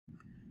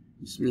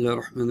بسم الله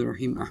الرحمن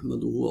الرحيم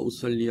أحمده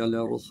وأصلي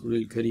على رسول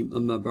الكريم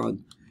أما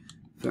بعد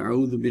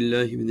فأعوذ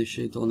بالله من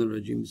الشيطان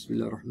الرجيم بسم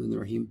الله الرحمن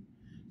الرحيم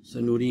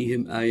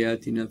سنريهم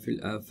آياتنا في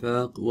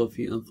الآفاق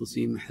وفي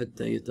أنفسهم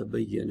حتى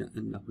يتبين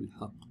أنه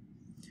الحق.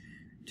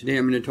 Today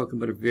I'm going to talk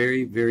about a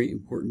very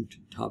important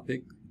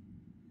topic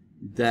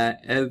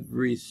that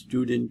every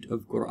student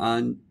of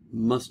Quran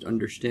must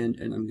understand,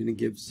 and I'm going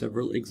to give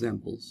several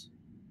examples.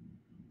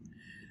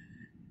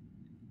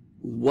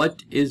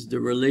 What is the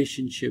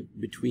relationship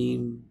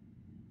between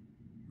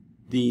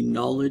the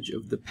knowledge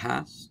of the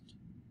past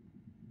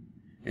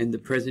and the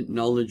present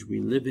knowledge we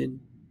live in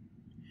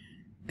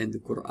and the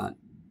Quran?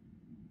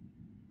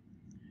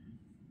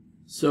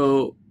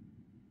 So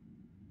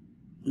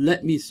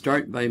let me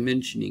start by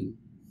mentioning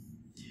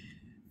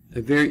a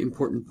very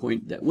important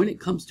point, that when it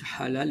comes to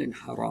halal and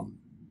haram,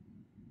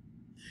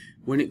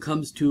 when it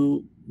comes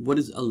to what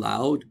is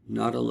allowed,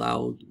 not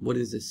allowed, what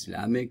is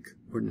Islamic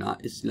or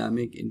not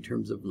Islamic in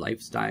terms of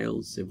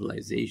lifestyle,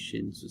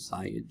 civilization,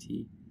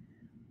 society,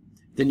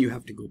 then you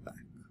have to go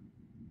back.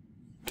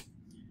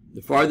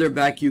 The farther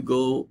back you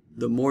go,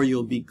 the more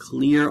you'll be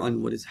clear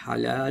on what is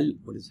halal,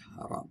 what is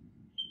haram.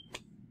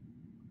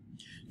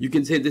 You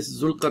can say this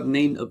is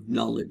Zulqarnain of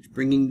knowledge,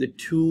 bringing the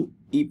two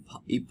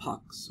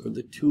epochs or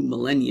the two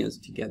millennia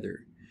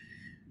together.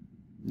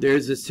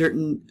 There's a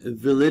certain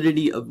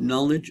validity of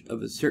knowledge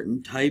of a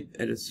certain type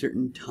at a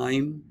certain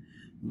time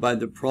by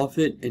the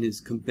Prophet and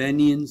his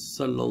companions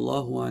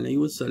sallallahu alaihi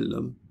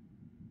wasallam,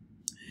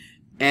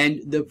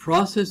 and the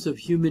process of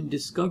human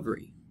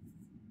discovery,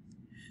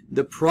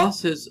 the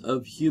process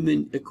of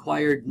human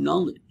acquired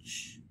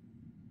knowledge,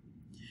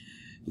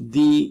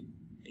 the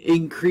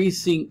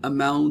increasing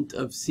amount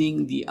of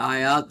seeing the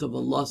ayat of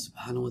Allah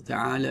subhanahu wa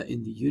ta'ala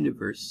in the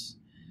universe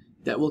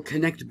that will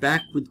connect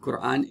back with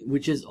Quran,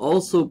 which is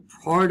also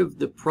part of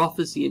the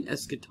prophecy and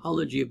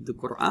eschatology of the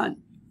Quran.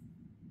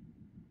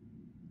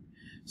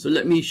 So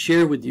let me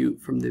share with you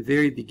from the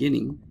very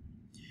beginning.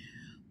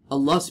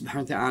 Allah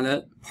subhanahu wa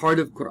ta'ala, part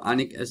of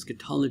Quranic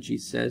eschatology,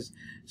 says,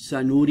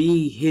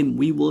 Sanurihim,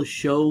 we will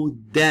show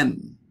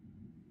them.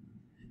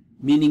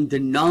 Meaning the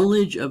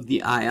knowledge of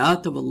the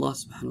ayat of Allah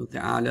subhanahu wa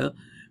ta'ala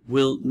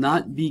will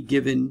not be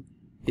given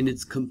in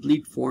its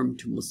complete form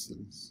to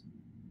Muslims.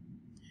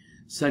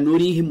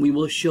 Sanurihim, we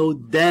will show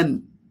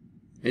them.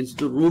 And so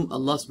the room,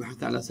 Allah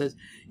subhanahu wa ta'ala says,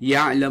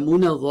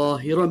 يَعْلَمُونَ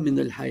ظَاهِرًا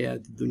مِنَ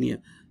الْحَيَاةِ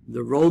الدُّنْيَا.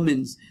 The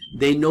Romans,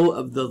 they know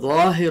of the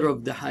zahir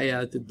of the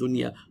hayat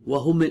al-dunya,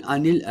 وَهُمْ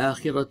عَنِ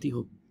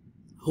الْآخِرَةِ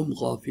هُمْ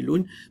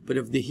غَافِلُونَ, but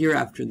of the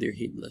hereafter they're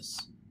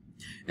heedless.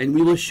 And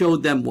we will show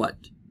them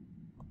what?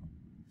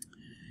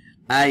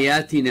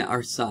 Ayatina,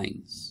 are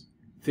signs.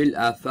 Fil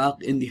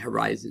afaq, in the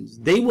horizons.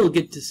 They will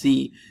get to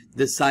see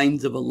the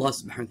signs of Allah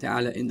subhanahu wa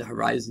ta'ala in the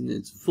horizon in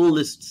its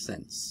fullest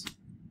sense.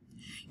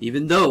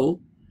 Even though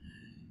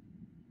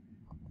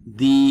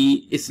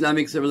the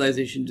Islamic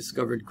civilization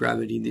discovered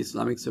gravity, the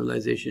Islamic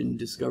civilization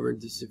discovered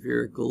the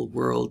spherical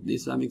world, the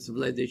Islamic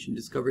civilization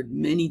discovered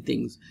many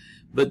things,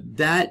 but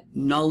that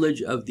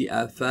knowledge of the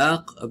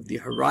afaq, of the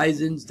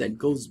horizons, that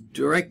goes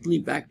directly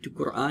back to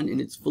Quran in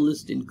its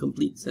fullest and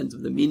complete sense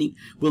of the meaning,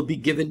 will be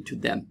given to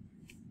them.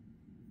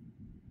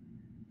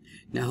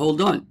 Now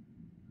hold on,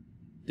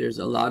 there's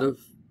a lot of,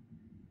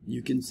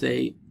 you can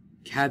say,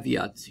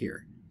 caveats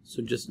here,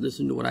 so just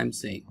listen to what I'm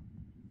saying.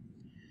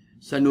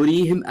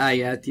 Sanurihim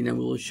ayatina, we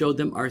will show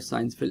them our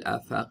signs fil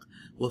afaq,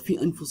 wa fi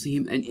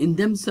anfusihim, and in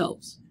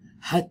themselves,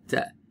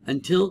 hatta,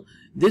 until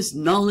this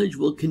knowledge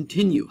will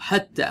continue.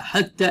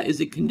 Hatta is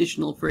a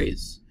conditional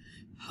phrase,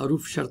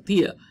 haruf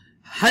shartiya,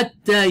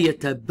 hatta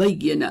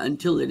yatabayyana,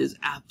 until it is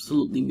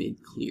absolutely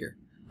made clear,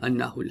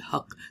 annahu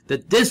al-haq,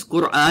 that this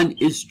Quran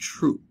is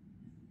true.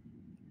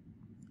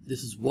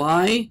 This is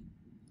why,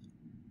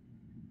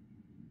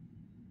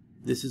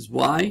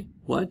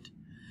 what?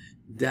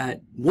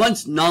 That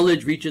once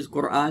knowledge reaches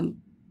Quran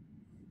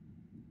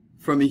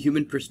from a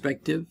human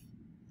perspective,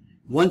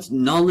 once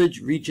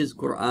knowledge reaches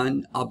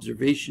Quran,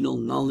 observational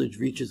knowledge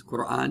reaches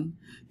Quran,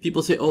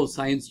 people say, oh,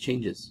 science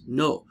changes.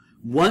 No.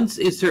 Once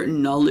a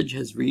certain knowledge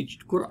has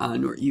reached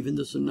Quran or even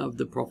the Sunnah of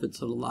the Prophet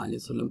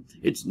ﷺ,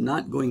 it's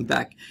not going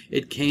back.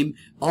 It came,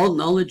 all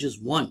knowledge is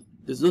one.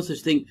 There's no such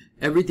thing.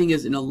 Everything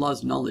is in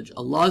Allah's knowledge.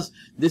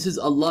 This is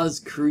Allah's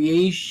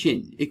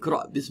creation.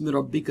 Iqra bismi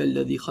rabbika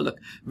alladhi khalaq.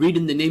 Read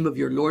in the name of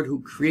your Lord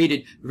who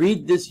created.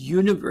 Read this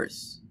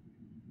universe.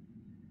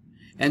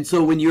 And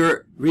so when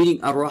you're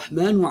reading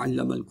Ar-Rahman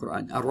wa'allama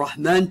al-Quran,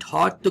 Ar-Rahman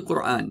taught the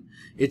Quran.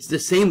 It's the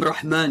same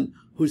Rahman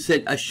who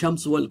said,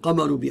 Ash-Shamsu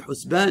wal-Qamaru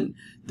bi-Husban.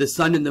 The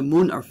sun and the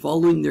moon are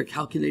following their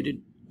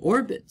calculated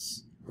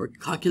orbits or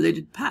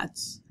calculated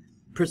paths.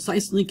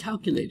 Precisely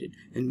calculated,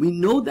 and we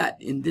know that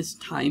in this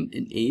time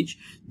and age,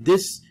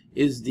 this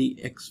is the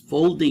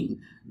exfolding,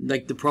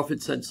 like the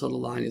Prophet said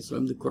sallallahu alaihi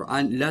wasallam, the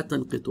Quran, la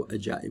tanqitu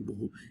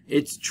ajaibuhu,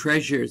 its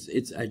treasures,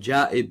 its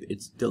ajaib,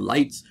 its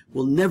delights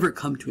will never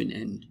come to an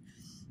end.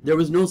 There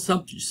was no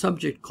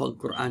subject called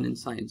Quran in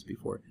science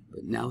before,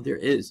 but now there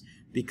is,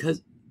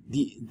 because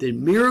the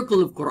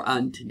miracle of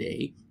Quran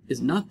today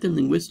is not the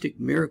linguistic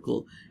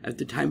miracle at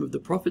the time of the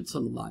Prophet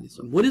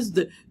ﷺ. What is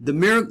the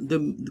miracle? The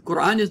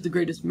Quran is the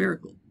greatest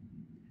miracle.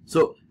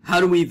 So how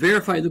do we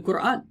verify the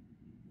Quran?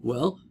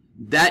 Well,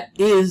 that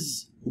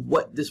is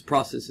what this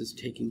process is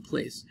taking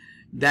place.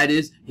 That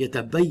is,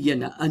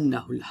 يَتَبَيَّنَ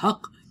أَنَّهُ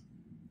الْحَقِّ.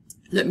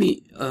 Let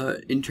me,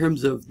 in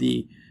terms of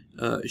the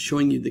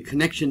showing you the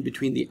connection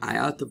between the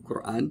ayat of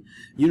Quran,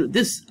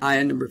 this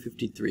ayah number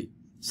 53.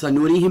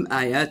 سَنُرِيهِمْ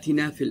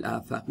آيَاتِنَا فِي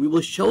الْآفَاقِ. We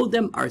will show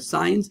them our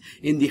signs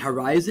in the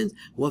horizons,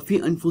 وَفِي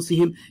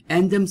أَنفُسِهِمْ,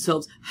 and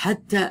themselves,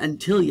 حَتَّى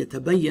until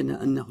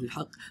يَتَبَيَّنَ أَنَّهُ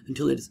الْحَقِّ,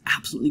 until it is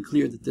absolutely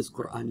clear that this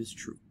Quran is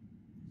true.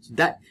 So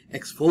that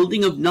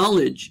exfolding of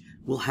knowledge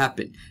will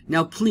happen.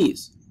 Now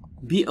please,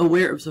 be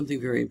aware of something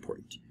very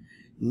important.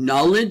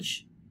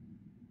 Knowledge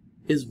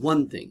is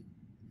one thing.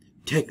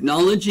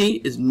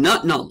 Technology is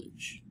not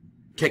knowledge.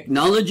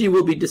 Technology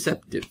will be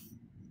deceptive.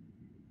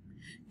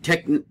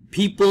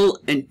 People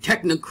and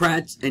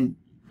technocrats and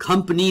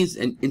companies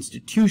and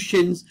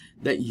institutions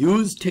that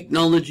use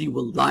technology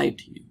will lie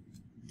to you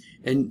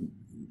and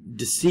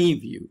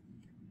deceive you.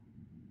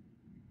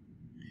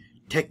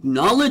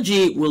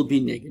 Technology will be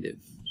negative,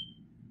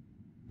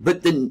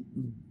 but then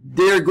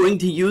they're going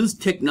to use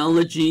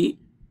technology,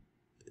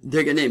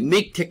 they're going to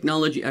make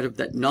technology out of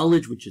that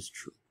knowledge which is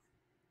true.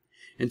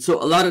 And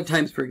so a lot of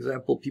times, for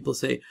example, people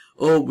say,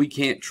 oh, we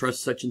can't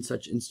trust such and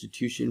such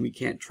institution, we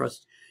can't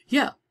trust.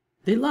 Yeah,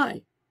 they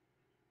lie.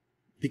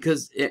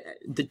 Because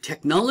the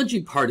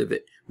technology part of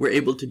it, we're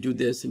able to do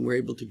this, and we're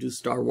able to do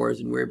Star Wars,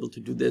 and we're able to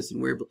do this, and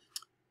we're able...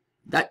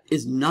 That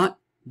is not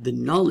the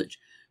knowledge.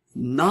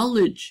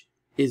 Knowledge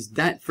is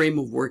that frame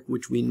of work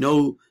which we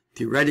know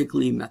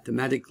theoretically,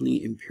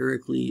 mathematically,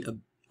 empirically.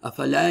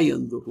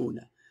 أَفَلَا يَنْظُرُونَ.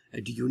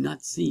 Do you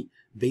not see?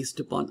 Based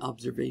upon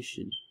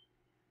observation.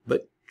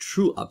 But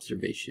true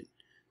observation.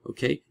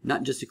 Okay?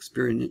 Not just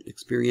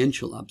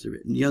experiential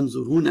observation.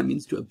 يَنْظُرُونَ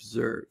means to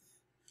observe.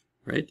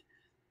 Right?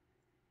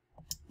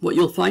 What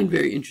you'll find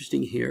very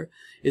interesting here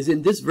is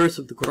in this verse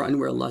of the Quran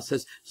where Allah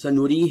says,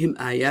 سَنُرِيهِمْ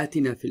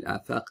آيَاتِنَا فِي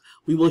الْآفَاقِ.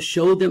 We will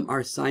show them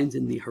our signs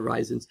in the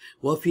horizons.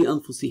 وَفِي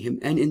أَنفُسِهِمْ,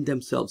 and in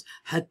themselves.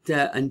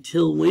 حَتَّى,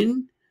 until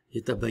when?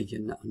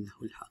 يَتَبَيَّنَ أَنَّهُ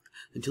الْحَقِّ.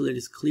 Until it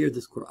is clear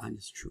this Quran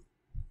is true.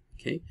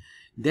 Okay?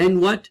 Then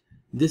what?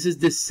 This is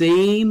the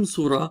same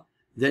surah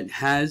that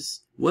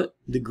has what?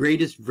 The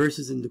greatest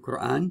verses in the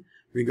Quran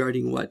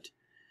regarding what?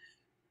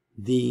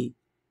 The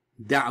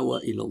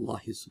da'wah ila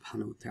Allah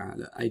subhanahu wa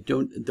ta'ala.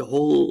 The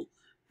whole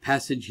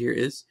passage here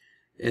is,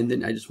 and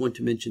then I just want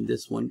to mention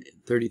this one,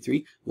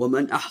 33.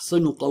 وَمَنْ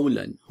أَحْسَنُ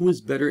قَوْلًا. Who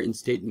is better in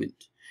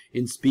statement,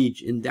 in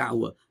speech, in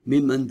da'wah,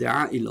 مِمَّنْ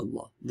دَعَا إِلَى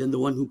اللَّهِ, than the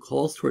one who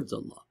calls towards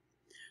Allah.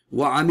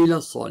 وَعَمِلَ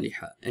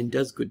صَالِحًا, and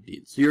does good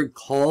deeds. So your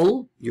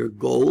call, your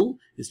goal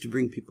is to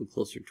bring people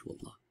closer to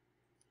Allah.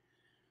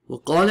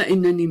 وَقَالَ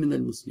إِنَّنِي مِنَ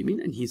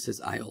الْمُسْلِمِينَ, and he says,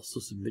 I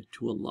also submit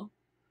to Allah.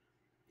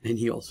 And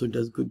he also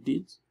does good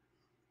deeds.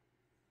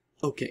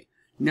 Okay,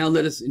 now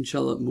let us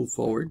inshallah move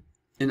forward,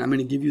 and I'm going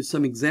to give you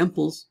some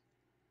examples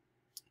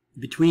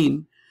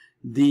between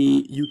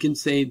the, you can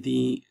say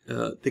the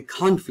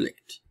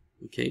conflict,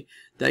 okay,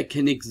 that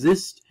can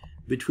exist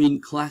between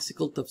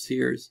classical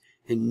tafsirs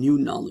and new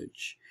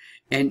knowledge,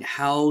 and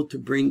how to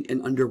bring,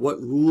 and under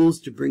what rules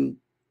to bring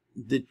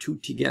the two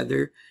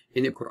together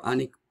in a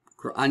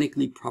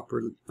Quranically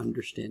proper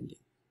understanding.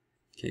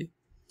 Okay.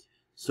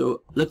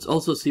 So let's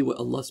also see what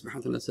Allah subhanahu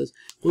wa ta'ala says.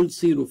 قُلْ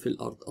سِيرُوا فِي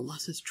الْأَرْضِ. Allah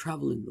says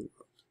travel in the world.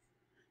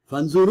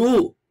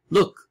 فَانْظُرُوا.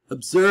 Look,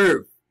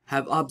 observe,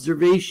 have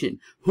observation.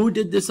 Who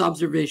did this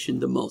observation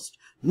the most?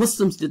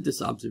 Muslims did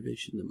this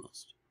observation the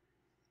most.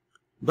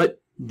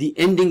 But the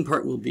ending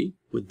part will be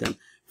with them.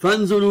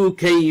 فَانْظُرُوا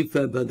كَيْفَ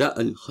بَدَأَ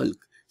الْخَلْقِ.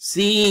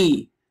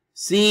 See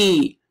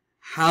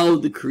how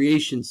the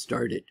creation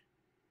started.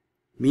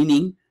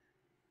 Meaning,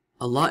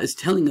 Allah is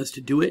telling us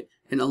to do it,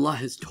 and Allah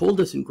has told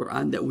us in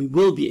Quran that we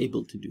will be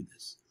able to do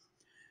this.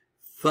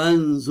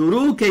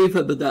 فَانْظُرُوا كَيْفَ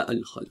بَدَأَ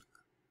الْخَلْقِ.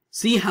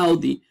 See how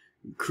the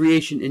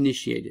creation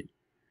initiated.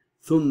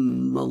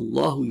 ثُمَّ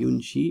اللَّهُ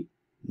يُنْشِي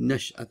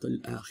نَشْأَةَ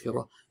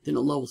الْآخِرَةِ. Then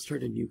Allah will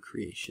start a new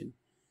creation.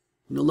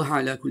 إِنَّ اللَّهَ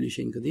عَلَى كُلِّ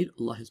شَيْءٍ قَدِيرٌ.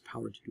 Allah has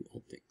power to do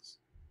all things.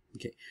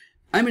 Okay,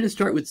 I'm going to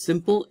start with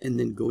simple and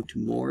then go to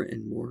more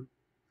and more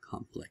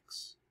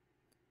complex.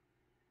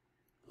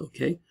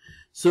 Okay,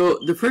 so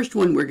the first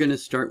one we're going to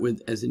start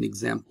with as an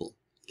example.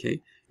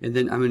 Okay, and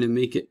then I'm going to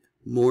make it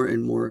more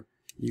and more,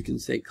 you can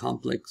say,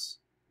 complex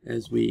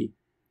as we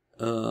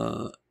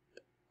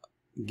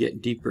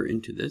get deeper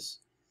into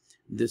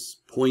this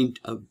point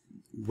of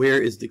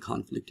where is the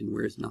conflict and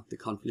where is not the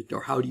conflict,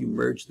 or how do you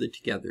merge the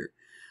together,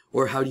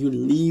 or how do you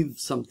leave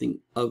something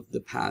of the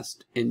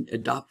past and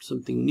adopt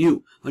something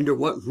new, under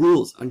what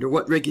rules, under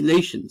what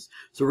regulations.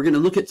 So we're going to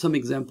look at some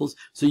examples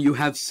so you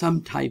have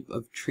some type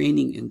of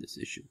training in this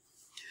issue.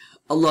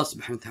 Allah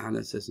subhanahu wa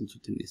ta'ala says in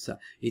Surah An-Nisa,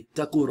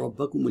 اتَّقُوا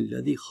رَبَّكُمُ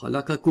الَّذِي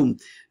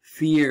خَلَقَكُمْ.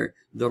 Fear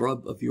the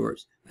Rabb of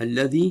yours.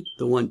 الَّذِي,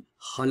 the one,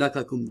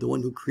 خَلَقَكُمْ, the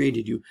one who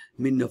created you,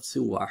 مِن نَفْسٍ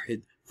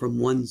وَاحِدٍ, from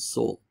one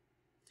soul.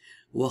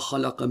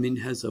 وَخَلَقَ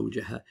مِنْهَا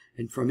زَوْجَهَا,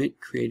 and from it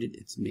created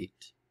its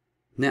mate.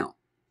 Now,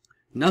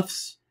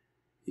 nafs,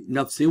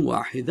 nafsin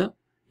wahida,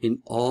 in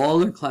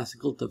all our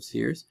classical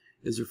tafsirs,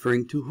 is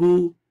referring to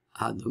who?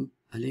 Adam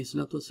alayhi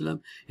salatu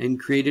wasalam. And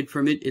created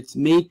from it, its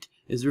mate,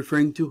 is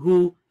referring to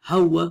who?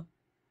 Hawa.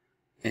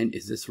 And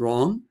is this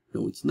wrong?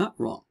 No, it's not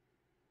wrong.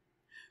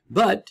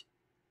 But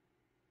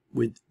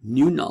with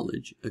new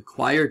knowledge,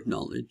 acquired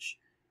knowledge,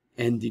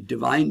 and the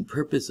divine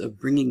purpose of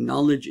bringing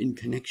knowledge in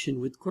connection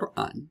with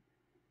Quran,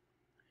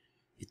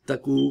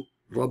 ittaqu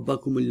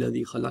rabbakum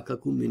alladhi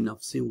khalaqakum min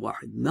nafsin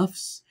wahid.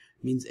 Nafs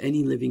means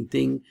any living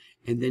thing,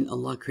 and then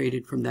Allah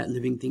created from that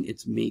living thing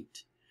its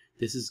mate.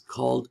 This is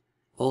called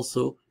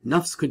also,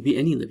 nafs could be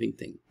any living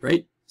thing,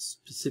 right?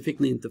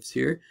 Specifically in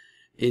tafsir,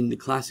 in the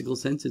classical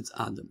sense, it's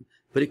Adam.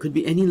 But it could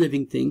be any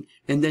living thing,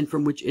 and then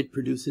from which it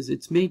produces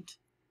its mate.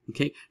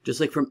 Okay, just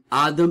like from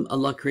Adam,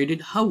 Allah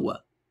created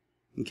Hawa,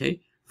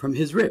 okay, from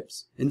his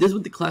ribs. And this is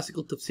what the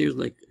classical tafsirs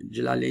like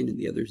Jalalain and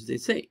the others, they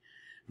say.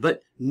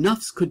 But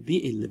nafs could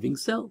be a living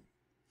cell.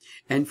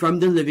 And from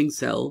the living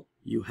cell,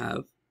 you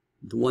have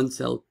the one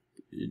cell,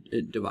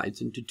 it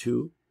divides into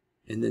two,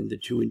 and then the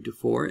 2 into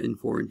 4, and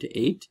 4 into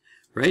 8,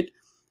 right?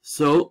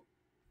 So,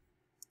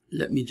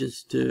 let me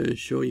just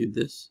show you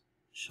this,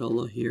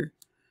 inshallah, here.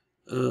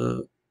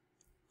 So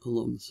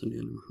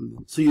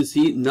you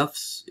see,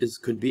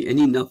 nafs could be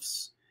any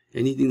nafs,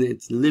 anything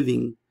that's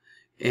living,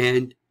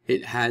 and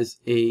it has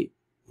a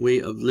way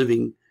of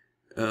living,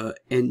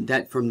 and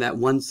that from that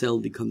one cell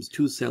becomes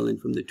 2 cells, and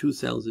from the 2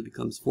 cells it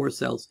becomes 4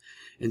 cells,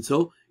 and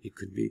so it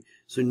could be.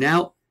 So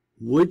now,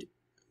 which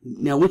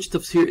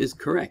tafsir is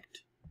correct?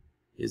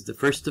 Is the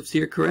first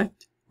tafsir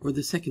correct, or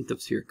the second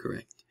tafsir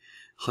correct?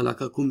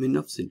 خَلَقَكُم مِّن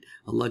نَفْسٍ.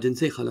 Allah didn't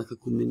say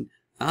خَلَقَكُم مِّن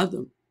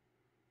Adam.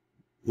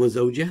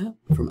 وَزَوْجَهَا,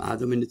 from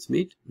Adam and its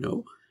mate?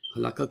 No.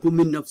 خَلَقَكُم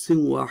مِّن نَفْسٍ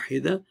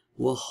وَاحِدَةٍ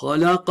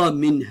وَخَلَقَ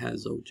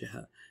مِنْهَا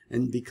زَوْجَهَا.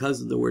 And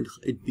because of the word,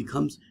 it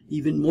becomes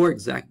even more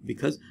exact,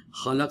 because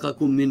خَلَقَكُم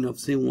مِّن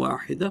نَفْسٍ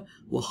وَاحِدَةٍ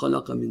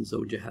وَخَلَقَ مِنْ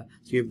زَوْجَهَا.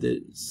 So you have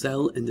the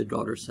cell and the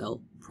daughter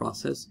cell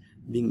process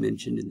being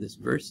mentioned in this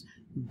verse.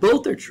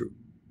 Both are true.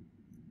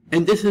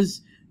 And this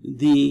is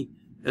the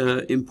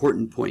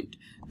important point,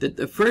 that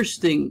the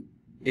first thing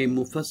a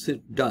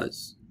mufassir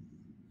does,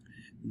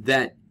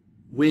 that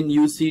when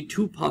you see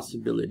 2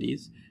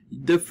 possibilities,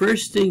 the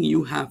first thing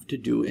you have to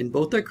do, and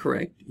both are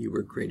correct, you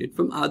were created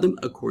from Adam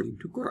according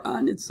to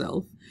Quran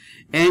itself,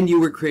 and you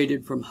were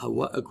created from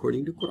Hawa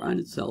according to Quran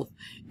itself,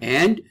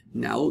 and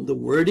now the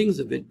wordings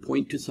of it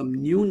point to some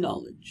new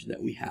knowledge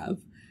that we have.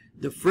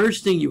 The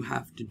first thing you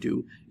have to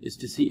do is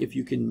to see if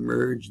you can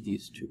merge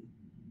these 2.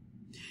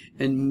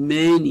 And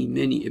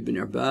many Ibn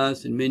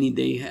Abbas and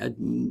they had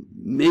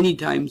many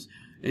times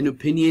an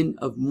opinion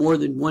of more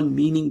than one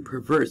meaning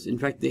per verse. In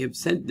fact, they have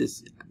said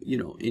this,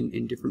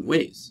 in different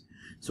ways.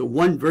 So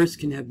one verse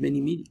can have many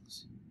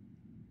meanings,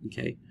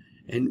 okay?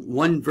 And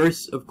one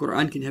verse of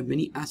Quran can have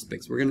many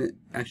aspects. We're going to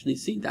actually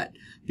see that,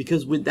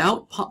 because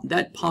without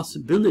that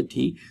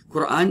possibility,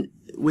 Quran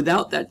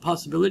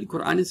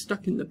is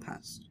stuck in the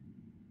past.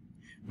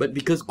 But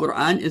because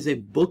Quran is a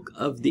book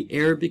of the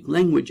Arabic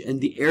language, and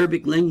the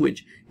Arabic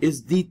language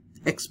is the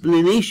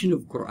explanation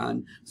of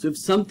Quran, so if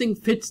something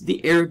fits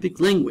the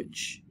Arabic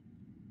language,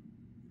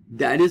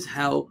 that is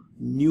how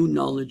new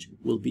knowledge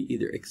will be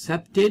either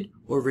accepted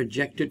or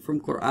rejected from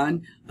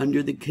Quran,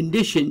 under the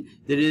condition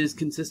that it is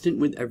consistent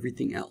with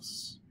everything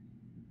else.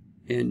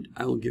 And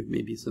I will give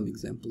maybe some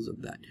examples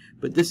of that.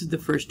 But this is the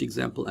first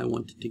example I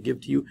wanted to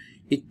give to you.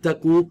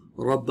 اتقوا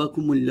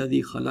ربكم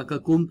الذي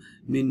خلقكم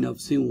من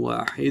نفس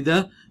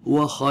واحدة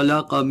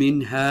وخلق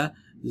منها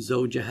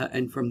زوجها.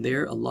 And from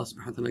there, Allah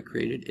subhanahu wa ta'ala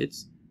created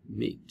its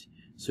mate.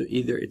 So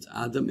either it's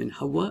Adam and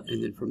Hawa,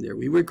 and then from there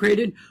we were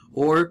created,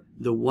 or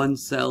the one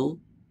cell,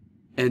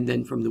 and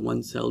then from the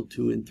one cell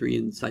 2 and 3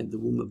 inside the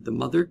womb of the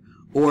mother,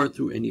 or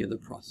through any other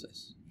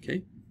process.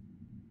 Okay?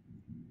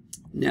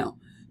 Now,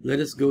 let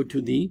us go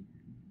to the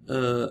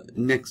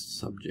next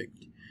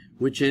subject,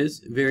 which is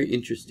very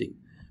interesting.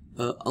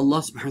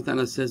 Allah subhanahu wa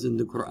ta'ala says in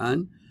the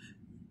Quran,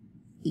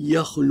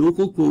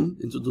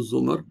 يَخْلُقُكُمْ, in Surah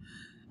Zumar,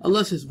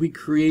 Allah says, we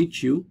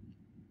create you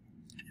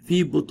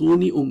في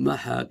بطون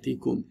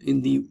أمهاتكم,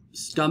 in the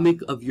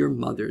stomach of your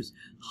mothers,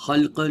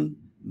 خلقا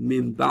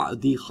من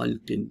بعد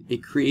خلق, a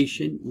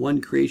creation, one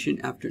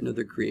creation after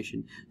another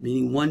creation,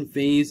 meaning one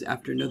phase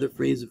after another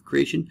phase of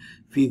creation,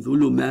 في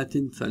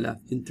ظلمات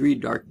ثلاث, in 3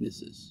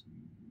 darknesses.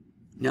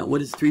 Now,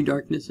 what is 3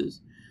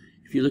 darknesses?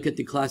 If you look at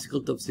the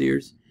classical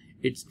tafsirs,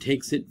 it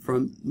takes it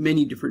from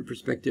many different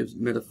perspectives,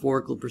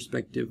 metaphorical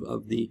perspective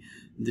of the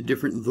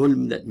different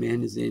dhulm that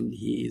man is in.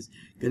 He is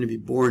going to be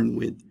born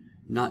with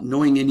not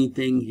knowing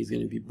anything. He's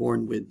going to be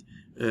born with,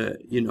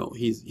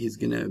 he's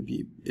going to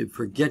be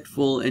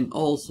forgetful, and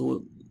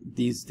also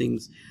these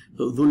things.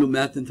 So,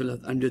 dhulumat and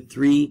thalath, under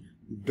 3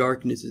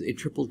 darknesses, a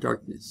triple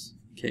darkness.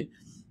 Okay.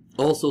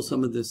 Also,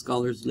 some of the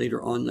scholars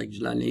later on, like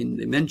Jalalain,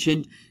 they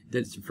mentioned that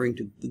it's referring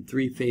to the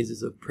 3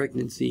 phases of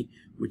pregnancy,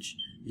 which,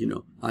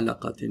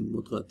 alaqatin,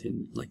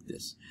 mudghatin, like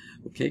this.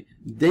 Okay.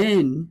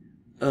 Then,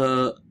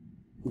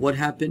 what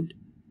happened?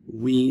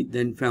 We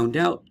then found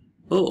out,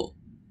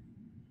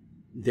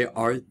 there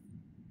are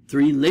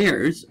 3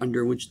 layers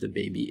under which the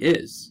baby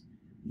is.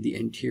 the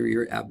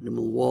anterior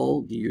abdominal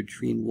wall, the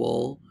uterine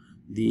wall,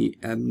 the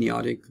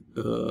amniotic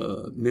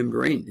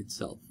membrane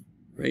itself,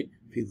 right?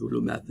 في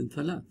ظلمات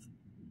ثلاث.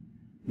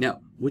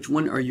 Now, which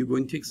one are you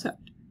going to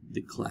accept?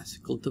 The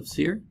classical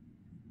tafsir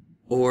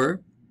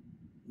or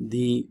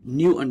the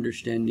new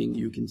understanding,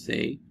 you can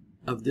say,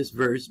 of this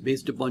verse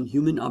based upon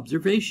human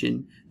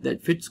observation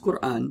that fits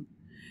Quran?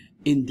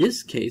 In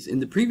this case, in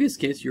the previous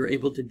case, you're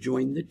able to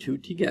join the two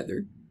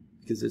together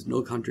because there's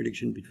no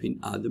contradiction between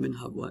Adam and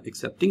Hawa,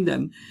 accepting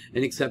them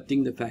and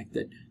accepting the fact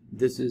that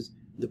this is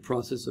the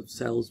process of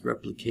cells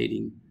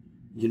replicating,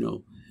 you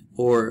know,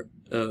 or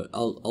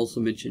I'll also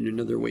mention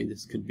another way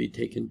this could be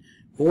taken.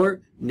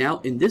 Or now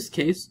in this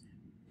case,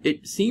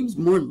 it seems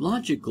more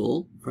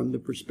logical from the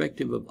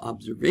perspective of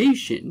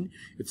observation.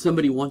 If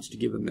somebody wants to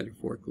give a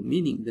metaphorical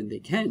meaning, then they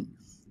can.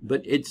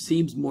 But it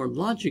seems more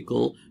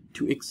logical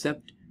to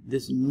accept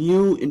this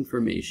new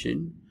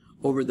information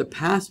over the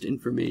past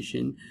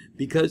information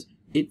because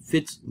it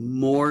fits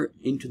more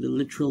into the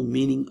literal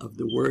meaning of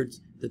the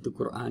words that the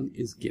Quran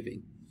is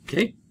giving.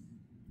 Okay?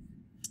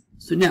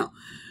 So now,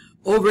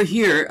 over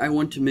here, I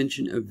want to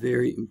mention a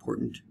very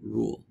important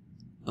rule.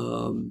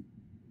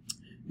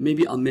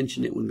 Maybe I'll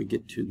mention it when we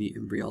get to the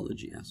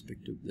embryology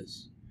aspect of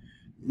this.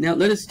 Now,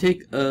 let us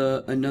take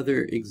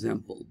another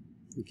example.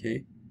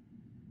 Okay?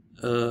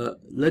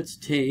 Let's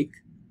take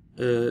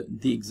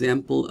the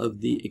example of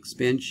the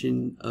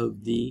expansion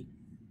of the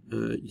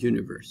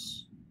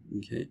universe.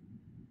 Okay?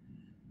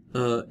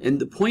 And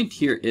the point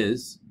here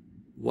is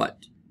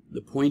what?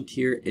 The point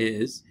here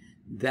is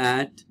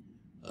that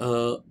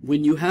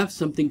when you have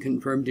something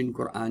confirmed in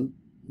Quran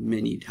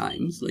many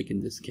times, like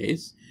in this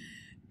case,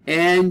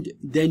 and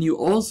then you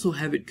also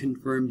have it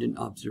confirmed in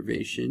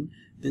observation,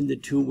 then the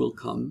two will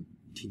come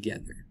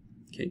together.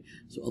 Okay?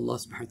 So Allah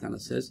subhanahu wa ta'ala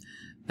says,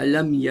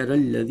 Alam yara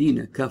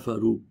alladhina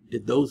kafaru,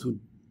 did those who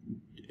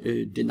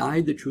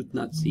deny the truth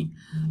not see,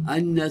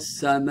 Anna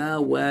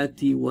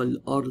samawati wal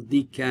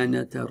ardi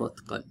kanata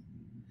ratqan,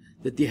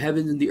 that the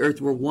heavens and the earth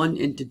were one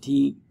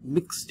entity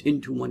mixed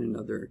into one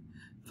another.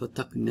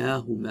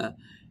 فَتَقْنَاهُمَا,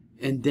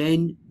 and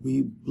then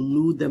we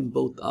blew them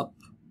both up.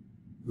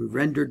 We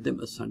rendered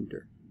them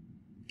asunder.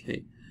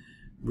 Okay,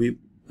 we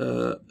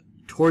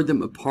tore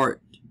them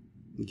apart.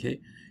 Okay,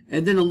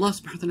 and then Allah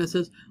subhanahu wa ta'ala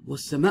says,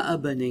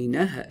 وَالسَّمَاءَ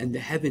بَنَيْنَاهَا, and the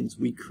heavens,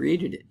 we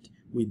created it,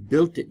 we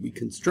built it, we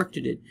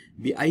constructed it,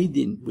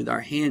 بِأَيْدٍ, with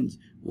our hands,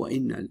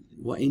 وَإِنَّا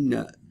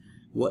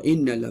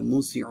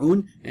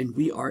لَمُوسِعُونَ, and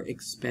we are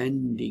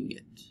expanding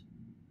it.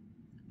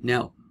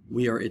 Now,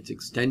 we are its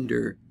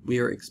extender, we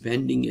are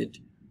expanding it.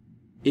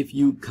 If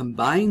you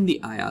combine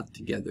the ayat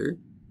together,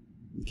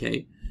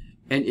 okay,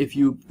 and if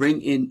you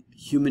bring in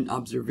human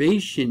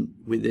observation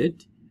with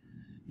it,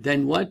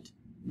 then what?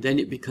 Then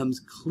it becomes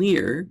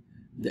clear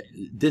that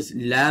this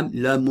la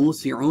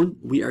musi'un,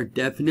 we are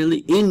definitely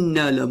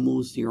inna la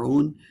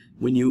musi'un.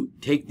 When you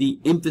take the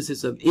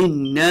emphasis of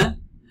inna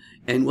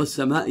and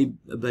was-sama'i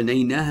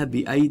banaynaha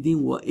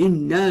bi-aydin wa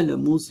inna la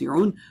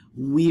musi'un,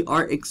 we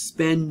are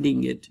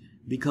expanding it.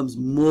 Becomes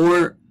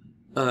more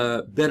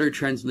better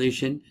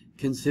translation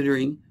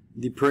considering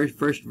the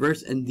first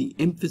verse and the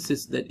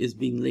emphasis that is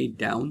being laid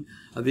down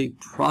of a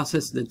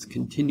process that's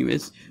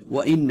continuous.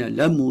 Wa inna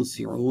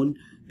lamusi'un,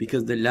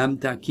 because the lam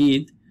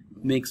ta'kid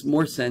makes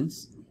more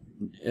sense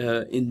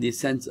in the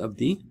sense of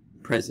the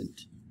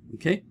present.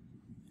 Okay?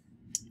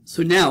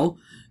 So now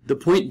the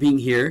point being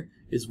here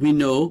is we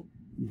know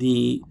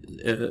the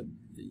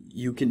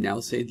you can now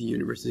say the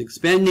universe is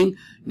expanding.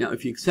 Now,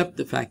 if you accept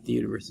the fact the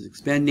universe is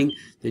expanding,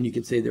 then you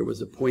can say there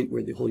was a point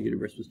where the whole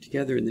universe was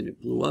together and then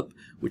it blew up,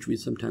 which we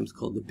sometimes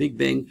call the Big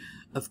Bang.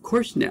 Of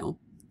course, now,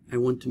 I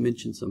want to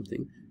mention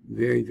something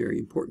very, very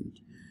important.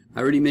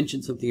 I already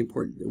mentioned something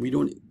important,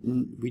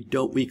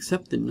 that we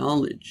accept the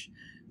knowledge,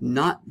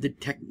 not the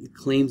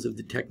claims of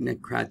the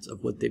technocrats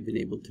of what they've been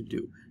able to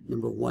do,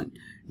 number one.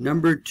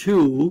 Number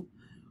two,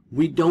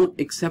 we don't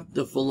accept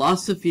the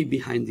philosophy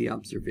behind the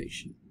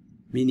observation,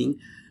 meaning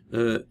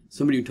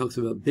somebody who talks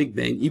about Big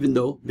Bang, even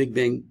though Big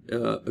Bang,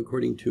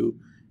 according to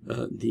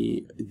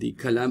the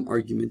Kalam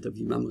argument of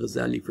Imam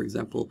Ghazali, for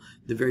example,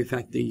 the very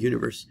fact the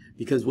universe,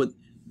 because what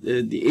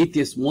the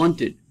atheists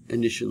wanted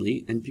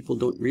initially, and people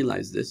don't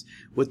realize this,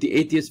 what the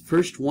atheists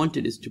first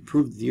wanted is to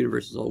prove that the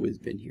universe has always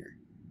been here.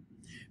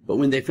 But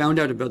when they found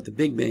out about the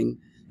Big Bang,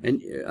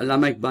 and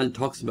Allama Iqbal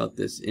talks about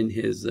this in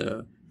his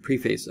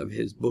preface of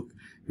his book,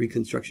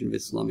 Reconstruction of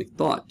Islamic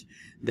Thought,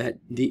 that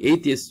the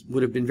atheists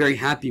would have been very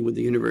happy with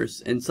the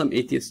universe, and some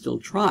atheists still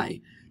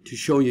try to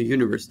show you a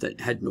universe that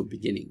had no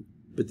beginning.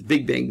 But the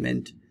Big Bang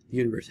meant the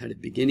universe had a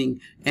beginning,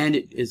 and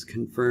it is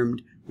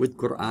confirmed with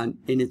Quran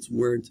in its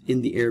words,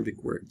 in the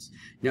Arabic words.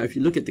 Now, if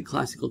you look at the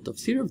classical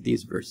tafsir of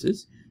these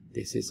verses,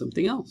 they say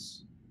something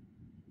else.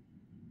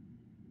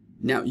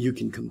 Now, you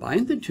can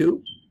combine the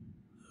two,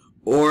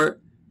 or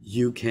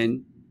you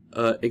can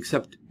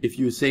accept, if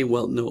you say,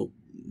 well, no,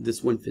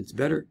 this one fits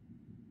better.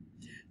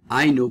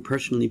 I know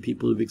personally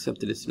people who've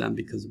accepted Islam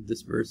because of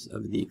this verse,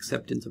 of the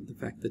acceptance of the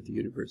fact that the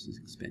universe is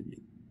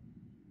expanding.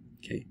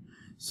 Okay,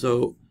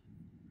 so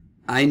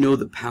I know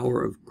the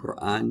power of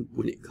Quran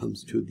when it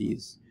comes to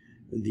these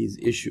these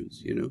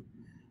issues,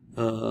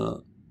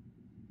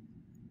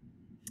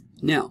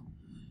 Now,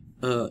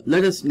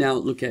 let us now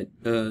look at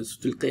Surah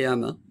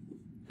Al-Qiyamah,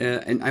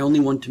 and I only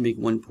want to make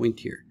one point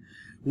here.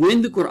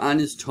 When the Quran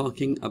is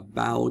talking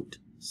about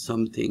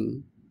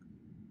something,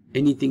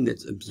 anything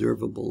that's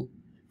observable,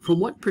 from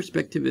what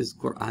perspective is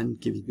Quran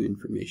giving you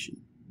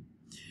information?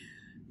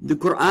 The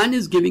Quran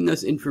is giving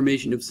us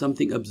information of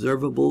something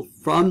observable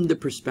from the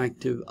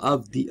perspective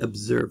of the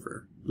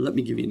observer. Let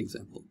me give you an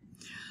example.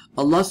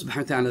 Allah subhanahu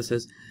wa ta'ala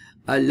says,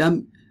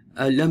 Alam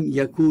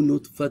yakun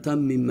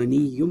nutfatan min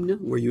mani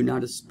yumna? Were you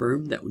not a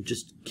sperm that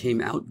just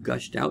came out,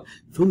 gushed out?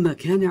 Thumma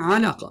kana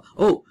alaqa.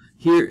 Oh,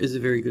 here is a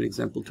very good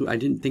example too. I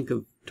didn't think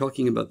of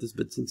talking about this,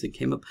 but since it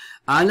came up,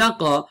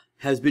 alaqa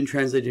has been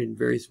translated in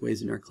various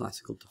ways in our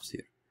classical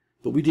tafsir.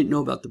 But we didn't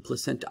know about the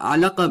placenta.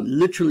 Alaqa,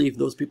 literally, if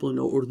those people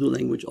know Urdu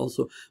language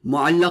also,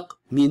 mu'allaq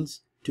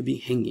means to be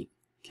hanging.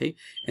 Okay,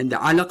 and the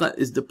alaqa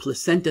is the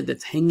placenta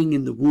that's hanging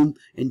in the womb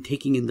and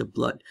taking in the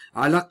blood.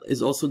 Alaq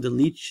is also the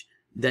leech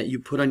that you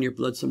put on your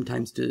blood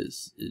sometimes to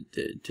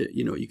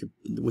you could,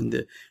 when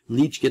the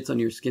leech gets on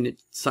your skin,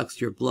 it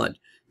sucks your blood.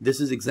 This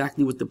is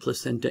exactly what the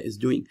placenta is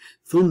doing.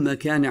 ثُمَّ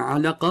كَانَ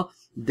عَلَقَ.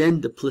 Then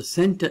the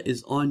placenta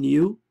is on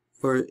you,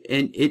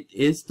 and it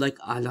is like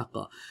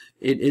alaqa.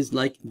 It is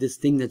like this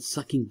thing that's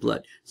sucking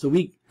blood. So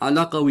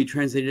alaqa we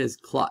translate it as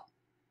clot.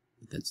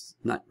 But that's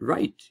not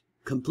right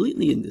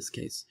completely in this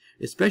case,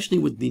 especially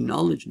with the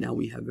knowledge now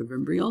we have of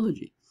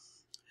embryology.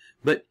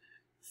 But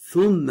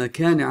ثُمَّ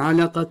كَانَ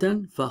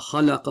عَلَقَةً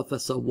فَخَلَقَ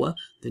فَسَوَّى.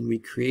 Then we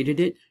created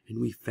it and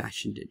we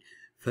fashioned it.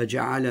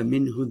 فَجَعَلَ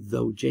مِنْهُ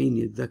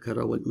الزَّوْجَيْنِ الذَّكَرَ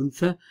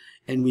وَالْأُنْثَى.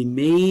 And we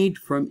made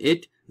from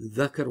it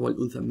ذَكَرَ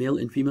وَالْأُنْثَى, male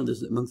and female.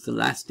 This is amongst the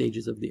last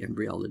stages of the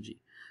embryology,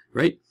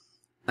 right?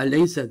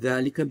 أَلَيْسَ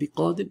ذَلِكَ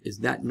بِقَادِرٍ. Is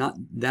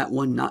that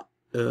one not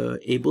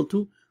able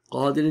to?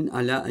 قَادِرٍ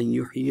عَلَىٰ أَنْ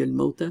يُحْيِيَ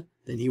الْمَوْتَى.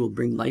 Then he will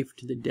bring life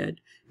to the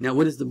dead. Now,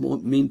 what is the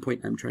main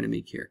point I'm trying to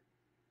make here?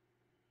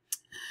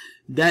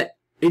 That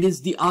it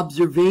is the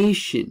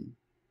observation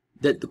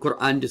that the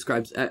Quran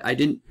describes. I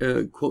didn't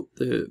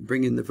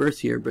bring in the verse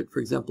here, but for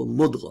example,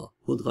 mudgha.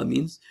 Mudgha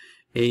means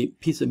a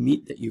piece of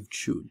meat that you've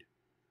chewed.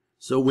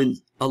 So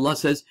when Allah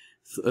says,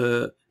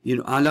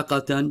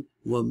 alaqatan,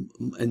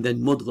 and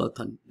then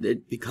mudghatan,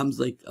 it becomes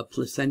like a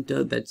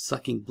placenta that's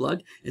sucking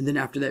blood, and then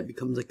after that it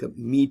becomes like a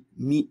meat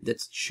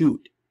that's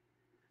chewed.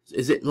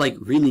 Is it like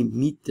really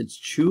meat that's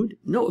chewed?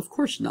 No, of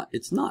course not.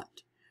 It's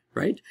not,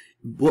 right?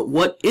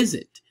 What is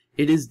it?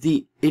 It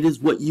is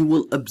what you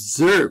will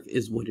observe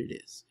is what it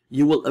is.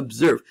 You will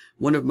observe.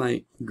 One of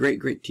my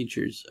great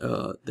teachers,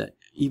 that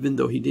even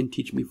though he didn't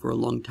teach me for a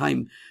long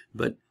time,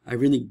 but I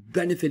really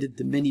benefited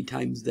the many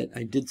times that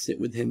I did sit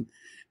with him.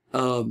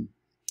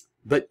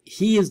 But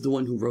he is the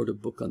one who wrote a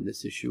book on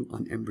this issue,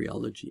 on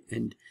embryology.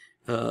 And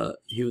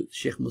he was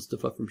Sheikh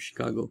Mustafa from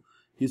Chicago.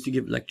 He used to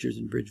give lectures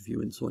in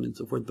Bridgeview and so on and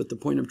so forth. But the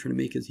point I'm trying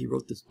to make is he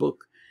wrote this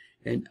book.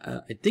 And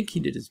I think he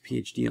did his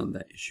PhD on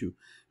that issue.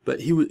 But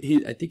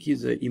I think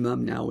he's an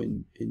imam now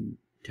in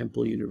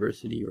Temple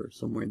University or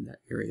somewhere in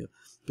that area.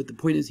 But the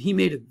point is, he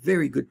made a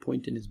very good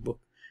point in his book.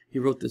 He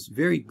wrote this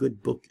very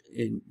good book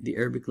in the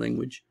Arabic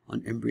language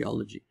on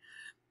embryology.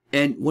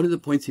 And one of the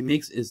points he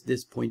makes is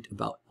this point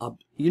about,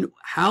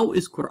 how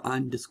is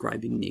Quran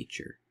describing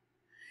nature?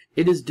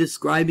 It is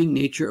describing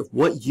nature of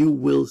what you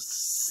will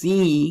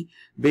see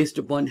based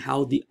upon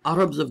how the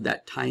Arabs of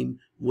that time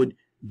would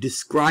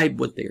describe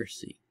what they are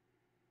seeing.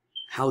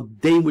 How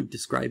they would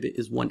describe it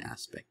is one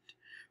aspect,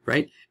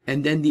 right?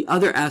 And then the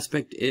other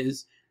aspect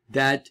is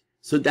that,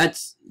 so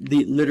that's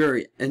the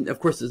literary, and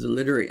of course there's a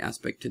literary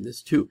aspect to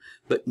this too.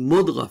 But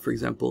mudgha, for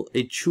example,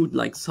 a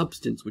chewed-like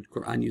substance, which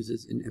Quran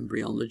uses in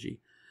embryology.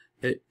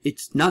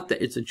 It's not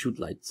that it's a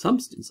chewed-like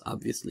substance,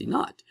 obviously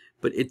not.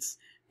 But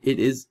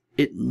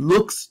it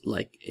looks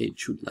like a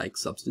chewed-like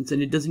substance,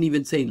 and it doesn't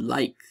even say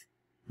like,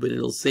 but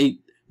it'll say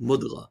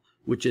mudgha,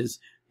 which is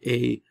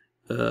a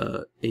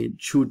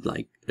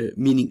chewed-like,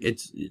 meaning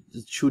it's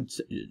chewed,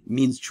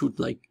 means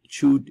chewed-like,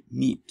 chewed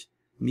meat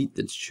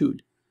that's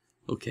chewed.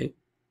 Okay.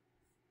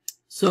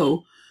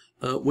 So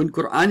when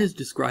Quran is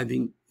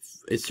describing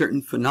a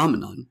certain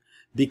phenomenon,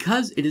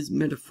 because it is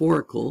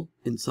metaphorical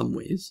in some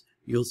ways,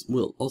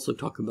 we'll also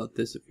talk about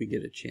this if we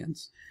get a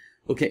chance.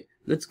 Okay,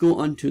 let's go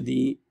on to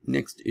the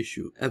next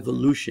issue,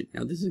 evolution.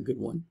 Now this is a good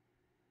one.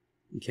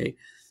 Okay,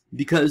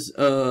 because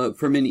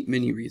for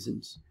many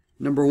reasons.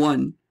 Number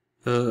one,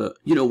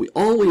 we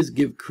always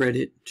give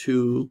credit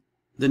to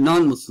the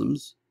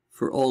non-Muslims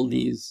for all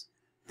these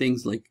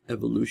things like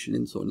evolution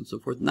and so on and so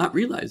forth, not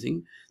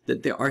realizing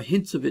that there are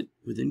hints of it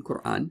within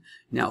Quran.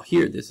 Now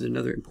here, this is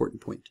another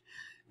important point.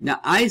 Now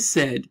I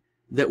said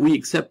that we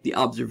accept the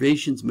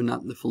observations but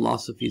not the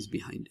philosophies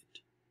behind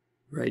it,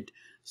 right?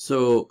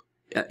 So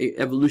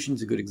evolution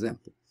is a good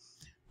example.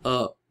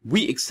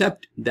 We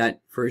accept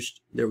that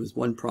first there was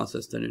one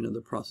process, then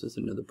another process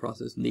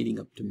leading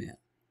up to man.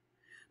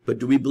 But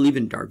do we believe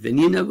in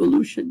Darwinian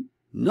evolution?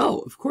 No,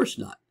 of course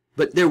not.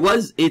 But there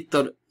was an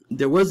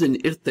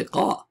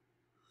irtiqa.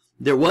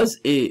 There was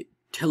a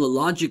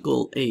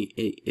teleological,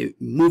 a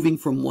moving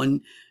from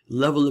one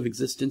level of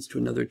existence to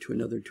another, to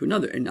another, to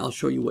another. And I'll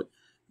show you what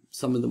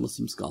some of the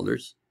Muslim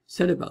scholars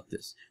said about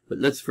this. But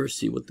let's first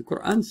see what the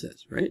Quran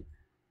says, right?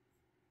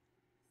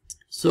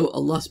 So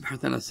Allah subhanahu wa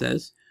ta'ala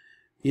says,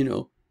 you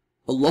know,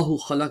 Allahu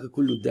khalaqa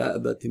kullu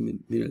da'abatin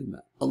min al-ma.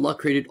 Allah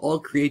created all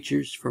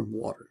creatures from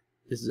water.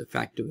 This is a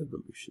fact of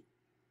evolution.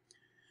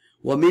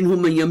 وَمِنْهُمْ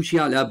مَنْ يَمْشِي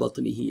عَلَى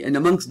بَطْنِهِ. And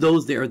amongst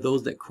those, there are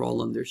those that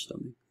crawl on their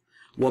stomach.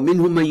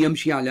 وَمِنْهُمْ مَنْ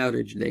يَمْشِي عَلَى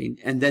رِجْلَيْنِ.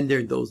 And then there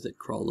are those that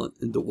crawl on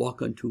and that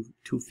walk on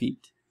two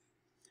feet.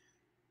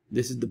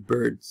 This is the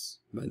birds,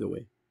 by the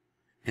way,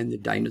 and the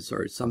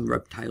dinosaurs, some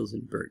reptiles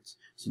and birds.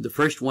 So the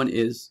first one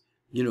is,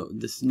 you know,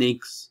 the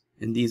snakes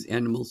and these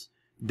animals.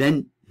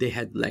 Then they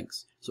had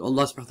legs. So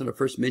Allah subhanahu wa ta'ala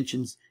first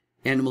mentions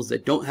animals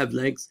that don't have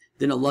legs.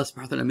 Then Allah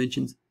subhanahu wa ta'ala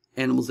mentions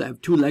animals that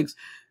have two legs.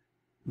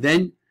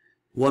 Then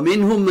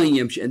وَمِنْهُمْ مَنْ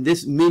يَمْشِي. And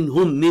this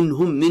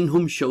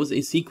minhum shows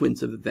a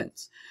sequence of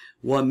events.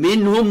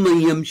 وَمِنْهُمْ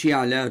مَنْ يَمْشِي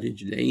عَلَى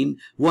رِجْلَيْنِ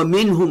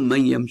وَمِنْهُمْ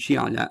مَنْ يَمْشِي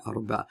عَلَى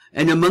أَرْبَعٍ.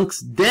 And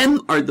amongst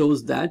them are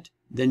those that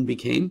then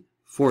became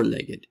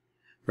four-legged.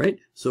 Right?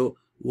 So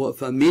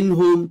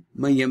فَمِنْهُمْ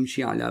مَنْ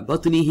يَمْشِي عَلَى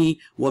بَطْنِهِ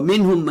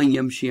وَمِنْهُمْ مَنْ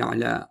يَمْشِي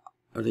عَلَى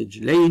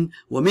رِجْلَيْنِ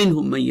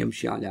وَمِنْهُمْ مَنْ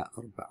يَمْشِي عَلَى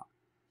أَرْبَعٍ.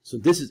 So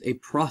this is a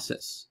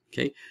process.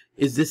 Okay?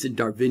 Is this a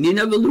Darwinian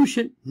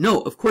evolution?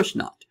 No, of course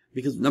not.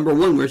 Because number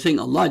one, we're saying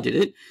Allah did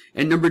it.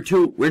 And number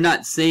two, we're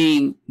not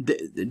saying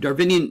the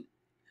Darwinian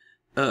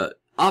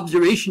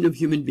observation of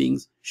human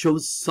beings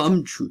shows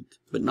some truth,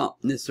 but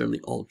not necessarily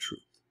all truth.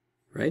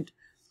 Right?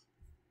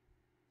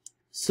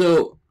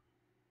 So,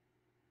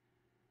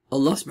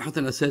 Allah subhanahu wa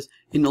ta'ala says,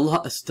 إِنَّ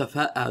اللَّهَ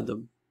أَسْتَفَى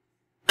Adam.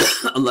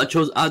 Allah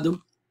chose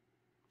Adam.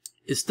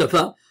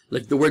 Istafa,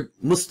 like the word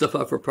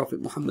Mustafa for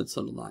Prophet Muhammad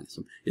sallallahu alaihi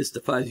wasallam.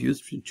 Istafa is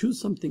used to choose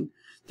something.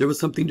 There was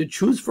something to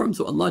choose from,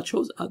 so Allah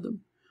chose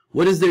Adam.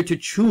 What is there to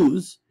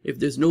choose if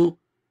there's no,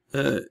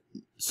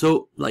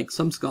 so like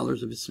some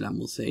scholars of Islam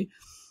will say,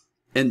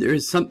 and there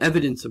is some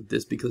evidence of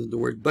this because of the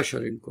word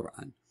Bashar in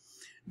Quran,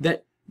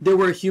 that there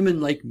were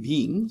human-like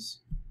beings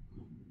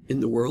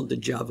in the world, the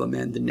Java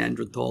man, the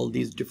Neanderthal,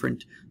 these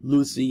different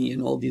Lucy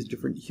and all these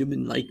different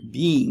human-like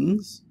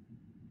beings,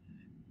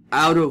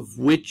 out of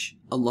which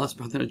Allah subhanahu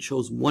wa ta'ala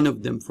chose one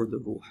of them for the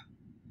ruh.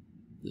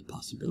 The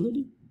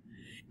possibility.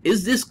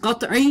 Is this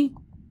qat'i?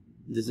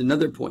 There's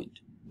another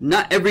point.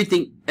 Not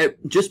everything,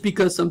 just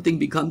because something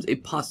becomes a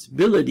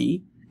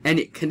possibility and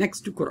it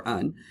connects to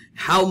Quran,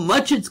 how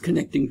much it's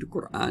connecting to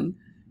Quran,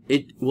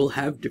 it will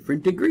have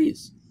different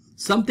degrees.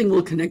 Something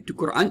will connect to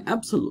Quran,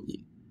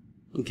 absolutely.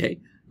 Okay?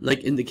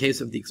 Like in the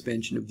case of the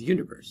expansion of the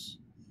universe.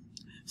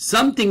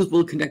 Some things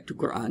will connect to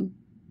Quran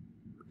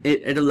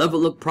at a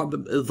level of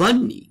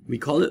dhanni. We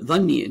call it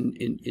dhanni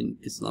in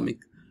Islamic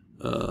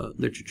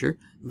literature.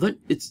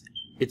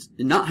 It's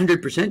not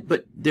 100%,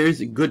 but there is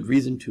a good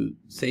reason to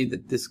say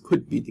that this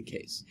could be the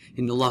case.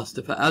 In Allah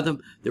Astafa Adam,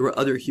 there were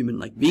other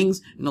human-like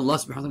beings, and Allah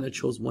subhanahu wa ta'ala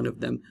chose one of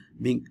them,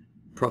 being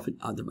Prophet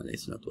Adam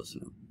alayhi salatu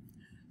wasalam.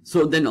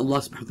 So then Allah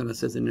subhanahu wa ta'ala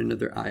says in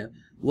another ayah,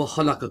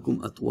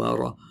 وَخَلَقَكُمْ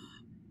أَطْوَارًا.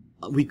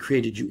 We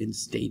created you in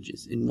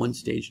stages, in one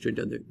stage to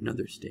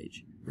another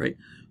stage, right?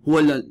 هُوَ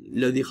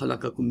الَّذِي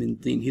خَلَقَكُمْ مِنْ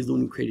طِينٍ. He's the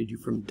one who created you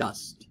from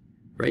dust,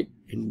 right?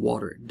 And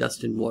water.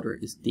 Dust and water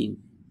is teen.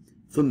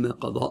 ثُمَّ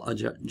قَضَاءَ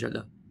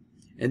أَجَلًا.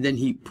 And then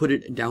he put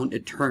it down a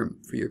term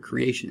for your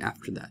creation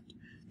after that.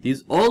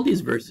 All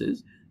these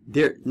verses,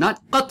 they're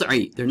not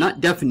qat'i, they're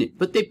not definite,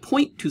 but they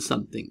point to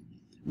something,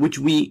 which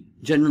we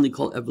generally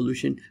call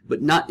evolution,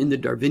 but not in the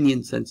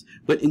Darwinian sense,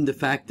 but in the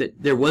fact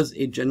that there was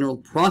a general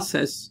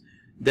process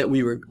that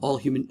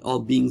all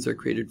beings are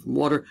created from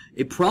water,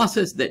 a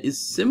process that is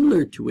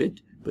similar to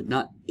it, but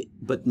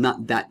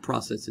not that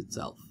process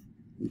itself.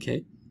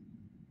 Okay?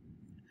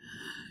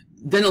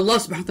 Then Allah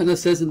subhanahu wa ta'ala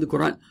says in the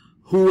Quran,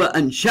 Huwa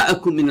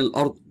ansha'akum min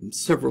al-ard.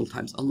 Several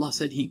times Allah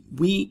said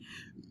we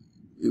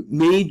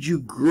made you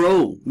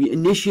grow, we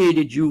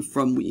initiated you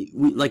from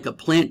like a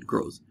plant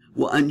grows.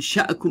 Wa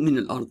ansha'akum min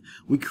al-ard.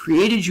 We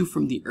created you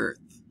from the earth.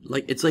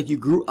 It's like you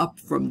grew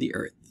up from the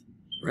earth,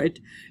 right?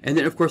 And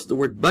then of course the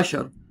word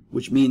bashar,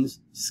 which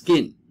means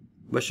skin.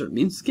 Bashar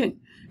means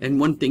skin. And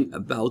one thing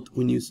about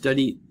when you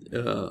study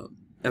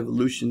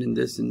evolution in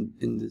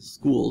the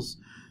schools,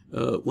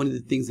 one of the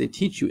things they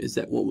teach you is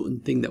that one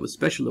thing that was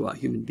special about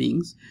human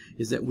beings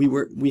is that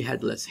we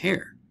had less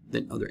hair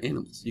than other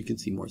animals. You can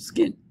see more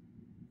skin,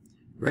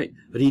 right?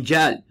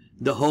 Rijal,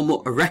 the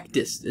Homo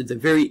erectus, is the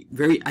very,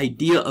 very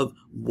idea of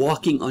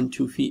walking on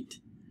 2 feet,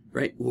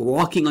 right?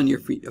 Walking on your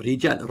feet.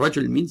 Rijal,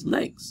 rajul means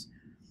legs.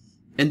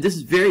 And this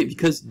is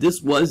because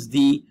this was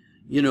the,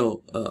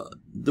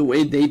 the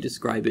way they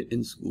describe it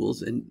in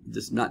schools, and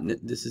this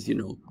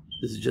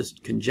is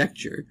just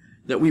conjecture,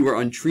 that we were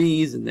on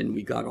trees and then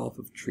we got off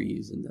of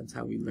trees, and that's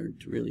how we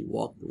learned to really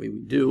walk the way we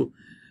do.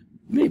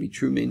 May be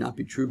true, may not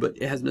be true, but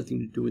it has nothing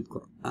to do with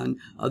Quran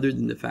other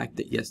than the fact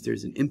that yes,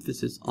 there's an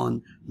emphasis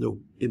on the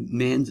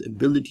man's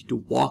ability to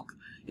walk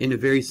in a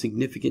very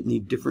significantly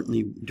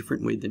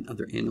different way than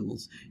other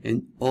animals.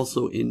 And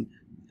also in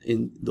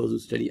those who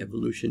study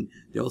evolution,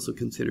 they also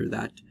consider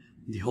that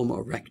the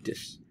Homo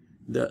erectus,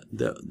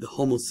 the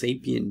Homo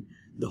sapien,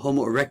 the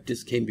Homo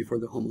erectus came before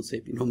the Homo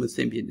sapien. Homo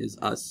sapien is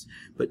us,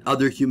 but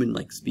other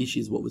human-like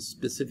species, what was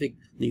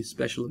specifically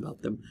special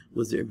about them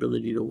was their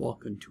ability to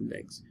walk on two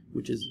legs,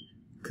 which is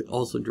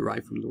also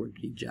derived from the word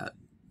hijab.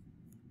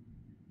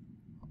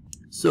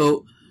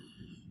 So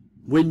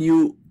what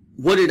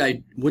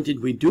did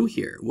we do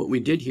here? What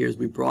we did here is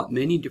we brought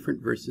many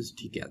different verses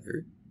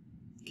together,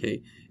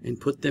 okay, and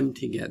put them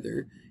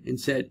together and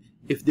said,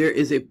 if there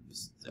is a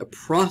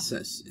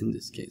process in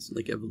this case,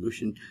 like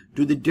evolution,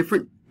 do the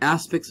different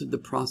aspects of the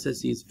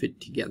processes fit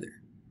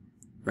together,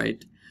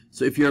 right?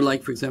 So if you're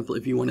like, for example,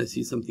 if you want to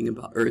see something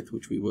about Earth,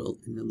 which we will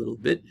in a little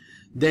bit,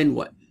 then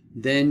what?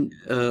 Then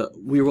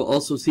we will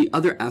also see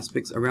other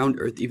aspects around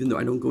Earth, even though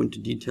I don't go into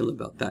detail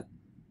about that.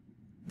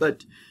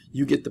 But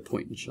you get the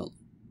point, inshallah.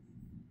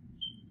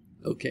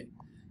 Okay,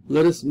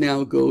 let us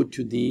now go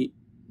to the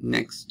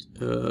next.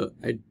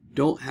 I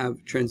don't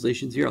have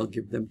translations here. I'll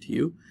give them to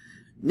you.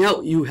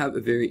 Now you have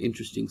a very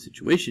interesting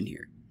situation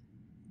here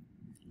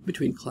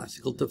between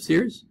classical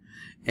tafsirs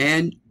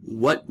and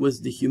what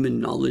was the human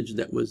knowledge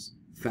that was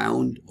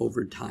found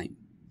over time.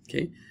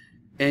 Okay,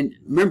 and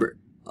remember,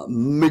 a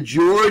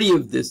majority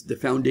of this, the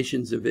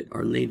foundations of it,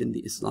 are laid in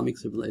the Islamic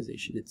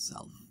civilization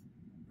itself,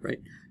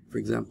 right? For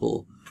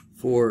example,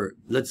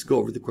 let's go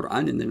over the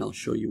Quran, and then I'll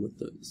show you what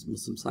the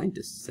Muslim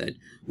scientists said.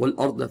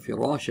 وَالْأَرْضَ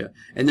فِرَاشًا.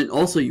 And then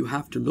also you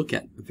have to look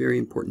at a very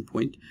important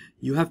point.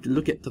 You have to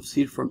look at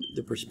tafsir from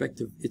the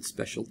perspective of its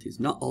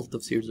specialties. Not all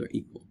tafsirs are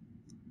equal.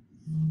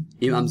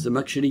 Imam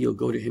Zamakhshari, you'll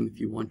go to him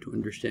if you want to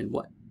understand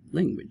what?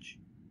 Language.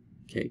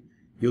 Okay.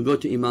 You'll go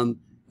to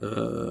Imam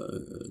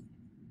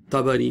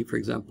Tabari, for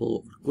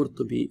example, or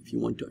Qurtubi, if you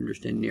want to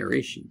understand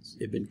narrations.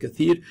 Ibn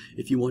Kathir,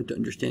 if you want to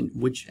understand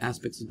which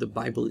aspects of the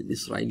Bible and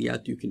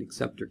Israeliyat you can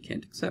accept or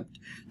can't accept.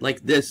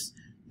 Like this,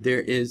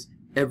 there is,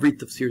 every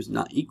tafsir is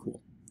not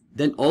equal.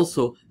 Then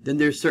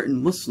there are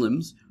certain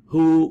Muslims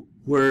who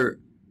were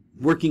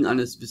working on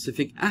a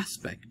specific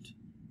aspect,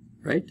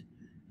 right,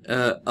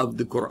 of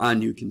the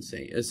Quran, you can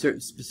say. A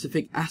certain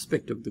specific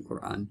aspect of the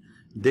Quran.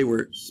 They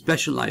were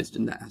specialized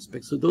in that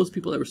aspect. So those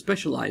people that were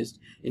specialized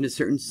in a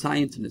certain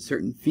science, in a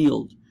certain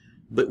field,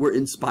 but were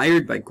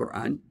inspired by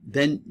Quran,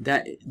 then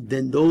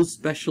those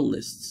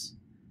specialists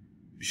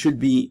should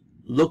be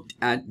looked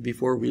at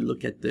before we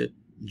look at the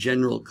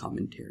general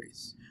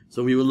commentaries.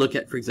 So we will look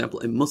at, for example,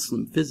 a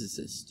Muslim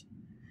physicist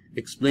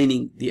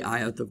explaining the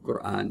ayat of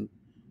Quran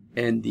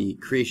and the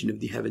creation of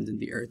the heavens and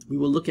the earth. We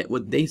will look at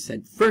what they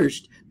said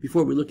first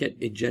before we look at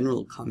a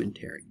general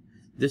commentary.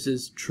 This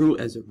is true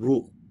as a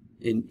rule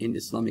in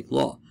Islamic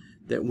law,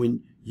 that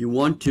when you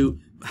want to,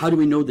 how do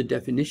we know the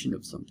definition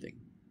of something?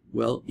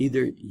 Well,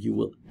 either you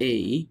will,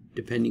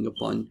 depending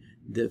upon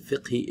the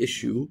fiqhi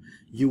issue,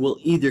 you will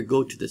either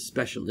go to the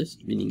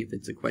specialist, meaning if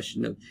it's a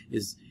question of,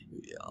 is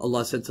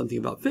Allah said something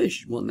about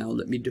fish, well, now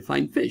let me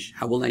define fish.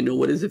 How will I know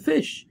what is a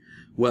fish?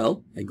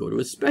 Well, I go to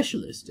a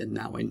specialist, and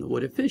now I know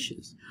what a fish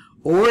is.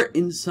 Or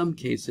in some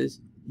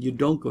cases, you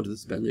don't go to the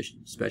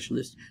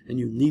specialist, and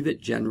you leave it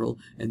general,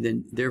 and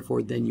then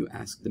therefore then you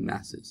ask the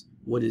masses,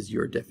 what is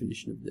your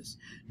definition of this?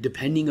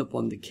 Depending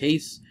upon the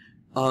case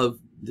of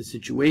the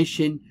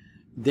situation,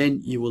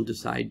 then you will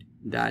decide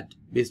that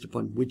based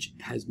upon which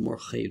has more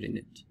khair in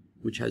it,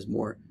 which has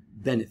more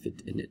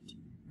benefit in it,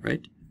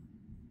 right?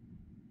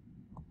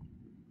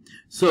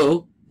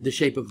 So, the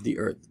shape of the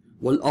earth.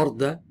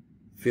 وَالْأَرْضَ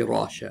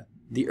فِرَاشًا.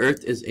 The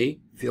earth is a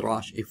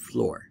firash, a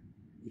floor,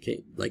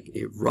 okay, like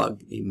a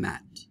rug, a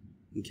mat,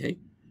 okay?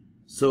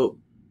 So,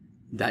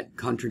 that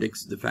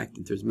contradicts the fact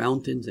that there's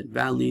mountains and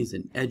valleys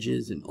and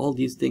edges and all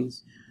these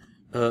things.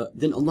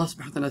 Then Allah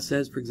subhanahu wa ta'ala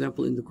says, for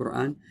example, in the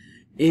Quran,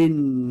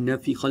 إِنَّ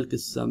فِي خَلْقِ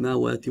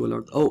السَّمَاوَاتِ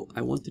وَالْأَرْضِ. Oh,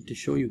 I wanted to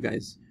show you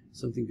guys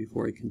something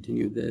before I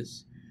continue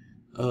this.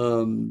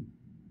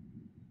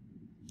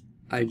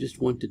 I just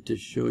wanted to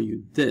show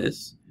you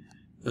this.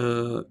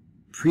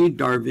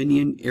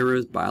 Pre-Darwinian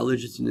eras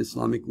biologists in the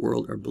Islamic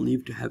world are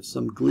believed to have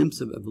some glimpse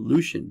of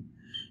evolution.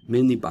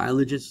 Mainly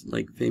biologists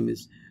like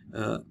famous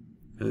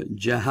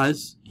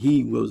Jahaz,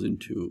 he goes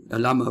into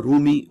Allama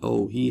Rumi.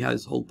 Oh, he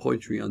has whole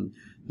poetry on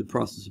the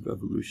process of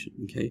evolution.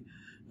 Okay,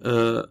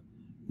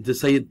 the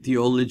Sayyid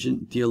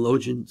theologian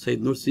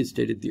Sayyid Nursi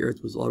stated the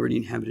earth was already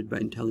inhabited by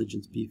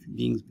intelligent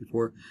beings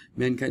before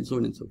mankind, so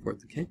on and so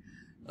forth. Okay,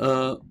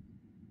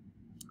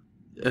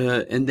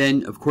 and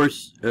then of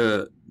course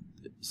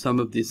some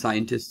of the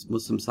scientists,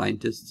 Muslim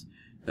scientists,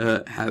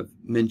 have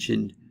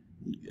mentioned,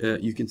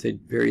 you can say,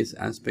 various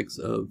aspects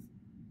of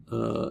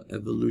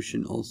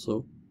evolution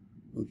also.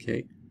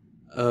 Okay,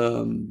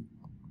 let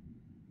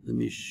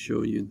me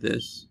show you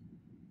this.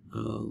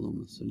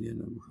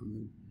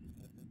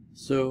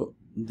 So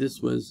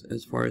this was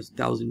as far as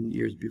 1,000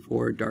 years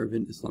before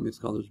Darwin. Islamic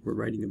scholars were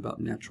writing about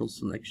natural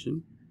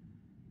selection.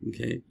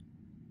 Okay,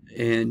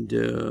 and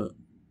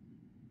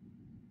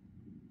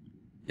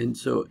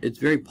so it's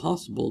very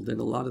possible that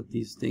a lot of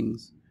these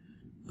things,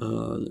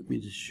 let me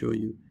just show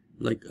you,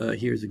 like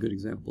here's a good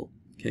example.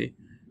 Okay,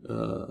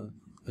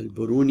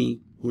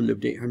 Al-Biruni, who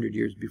lived 800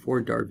 years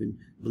before Darwin,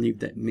 believed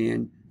that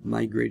man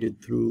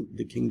migrated through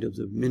the kingdoms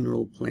of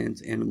mineral,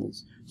 plants,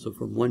 animals. So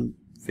from one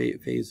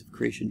phase of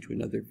creation to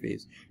another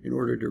phase in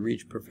order to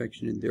reach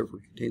perfection, and therefore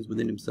contains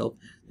within himself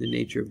the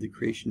nature of the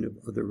creation of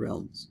other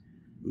realms.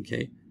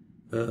 Okay,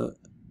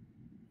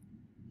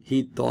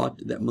 he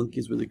thought that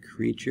monkeys were the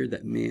creature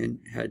that man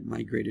had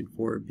migrated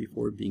for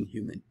before being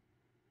human.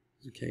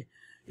 Okay,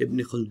 Ibn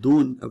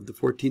Khaldun of the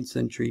 14th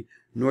century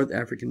North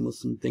African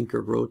Muslim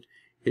thinker wrote,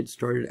 it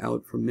started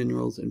out from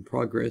minerals and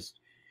progressed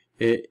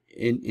in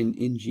an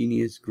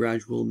ingenious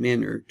gradual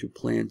manner to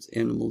plants,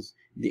 animals,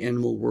 the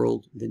animal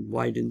world, then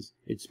widens,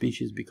 its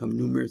species become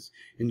numerous,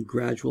 in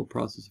gradual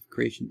process of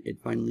creation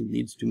it finally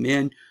leads to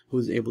man, who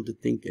is able to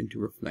think and to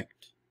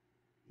reflect.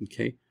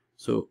 Okay,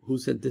 so who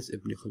said this?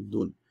 Ibn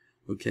Khaldun.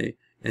 Okay,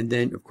 and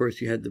then of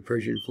course you had the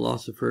Persian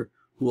philosopher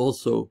who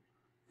also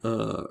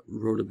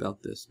wrote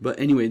about this. But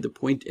anyway, the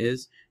point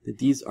is that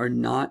these are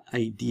not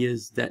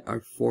ideas that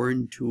are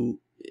foreign to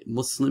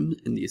Muslims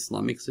in the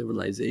Islamic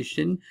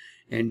civilization.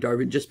 And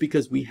Darwin, just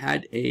because we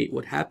had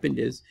what happened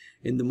is,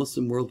 in the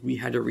Muslim world, we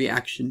had a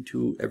reaction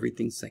to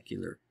everything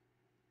secular.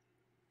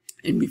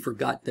 And we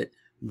forgot that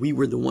we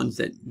were the ones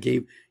that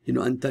gave,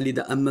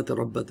 Antalida ammata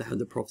rabbataha,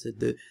 the Prophet said,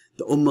 the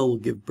ummah will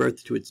give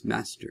birth to its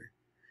master.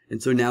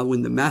 And so now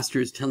when the master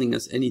is telling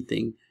us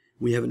anything,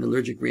 we have an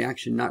allergic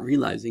reaction, not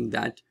realizing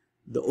that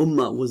the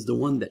ummah was the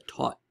one that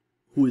taught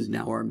who is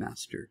now our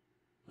master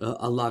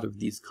a lot of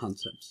these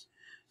concepts.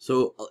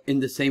 So in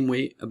the same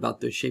way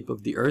about the shape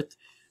of the earth,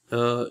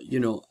 wal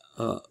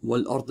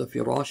arda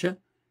firasha.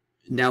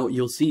 Now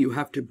you'll see you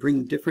have to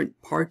bring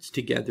different parts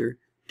together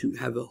to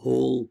have a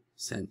whole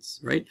sense,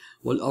 right?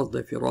 Wal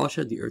arda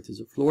firasha, the earth is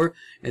a floor,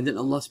 and then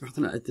Allah subhanahu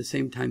wa ta'ala at the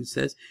same time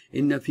says,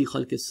 Inna fi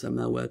khalqis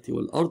samawati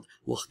wal ard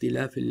wa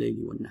ikhtilaf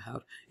al-layli wan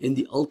nahar, in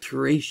the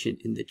alteration,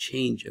 in the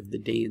change of the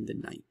day and the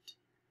night,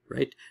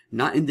 right?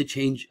 Not in the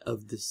change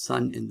of the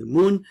sun and the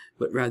moon,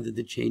 but rather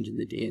the change in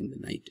the day and the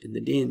night. And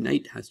the day and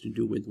night has to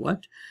do with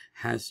what?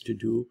 Has to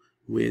do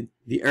with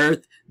the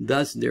earth.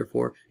 Thus,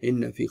 therefore,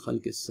 inna fi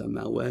khalqis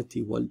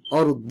samawati wal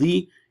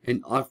ardi,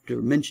 and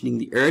after mentioning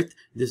the earth,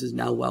 this is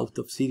now waw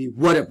tafsiri.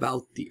 What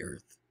about the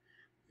earth?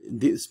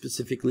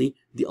 Specifically,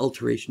 the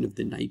alteration of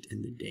the night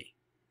and the day.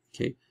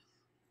 Okay,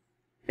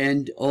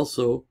 and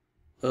also,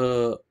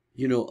 Allah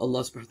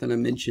subhanahu wa ta'ala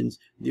mentions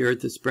the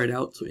earth is spread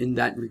out. So in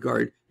that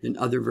regard, in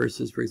other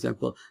verses, for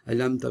example,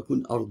 alam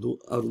takun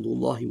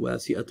ardullahi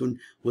wasi'atun,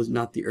 was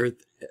not the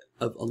earth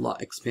of Allah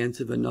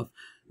expansive enough,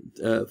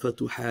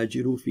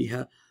 fatuhajiru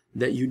fiha,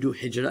 that you do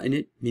hijrah in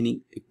it,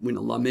 meaning when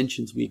Allah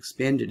mentions we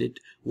expanded it,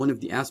 one of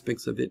the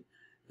aspects of it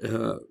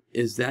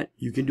is that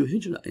you can do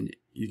hijrah in it.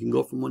 You can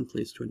go from one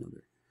place to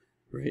another,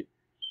 right?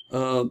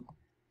 Allah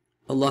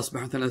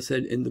subhanahu wa ta'ala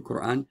said in the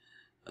Quran,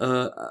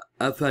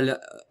 أَفَلَمْ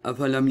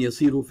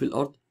يَصِيرُوا فِي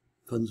الْأَرْضِ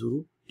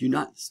فَانْظُرُوا, do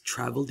not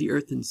travel the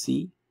earth and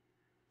see?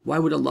 Why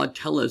would Allah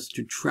tell us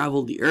to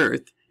travel the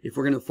earth if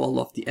we're going to fall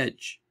off the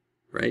edge,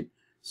 right?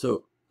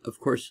 So, of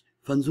course,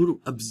 فَانْظُرُوا,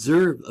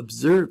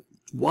 observe.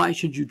 Why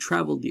should you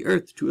travel the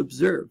earth? To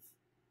observe.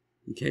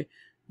 Okay?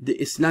 The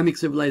Islamic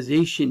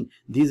civilization,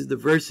 these are the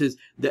verses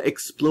that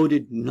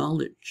exploded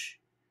knowledge.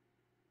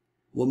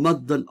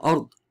 وَمَدَّ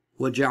الْأَرْضِ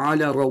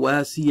وَجَعَلَ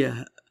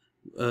رَوَاسِيَ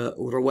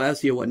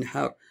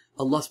وَأَنْهَارٍ.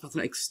 Allah subhanahu wa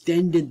ta'ala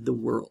extended the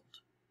world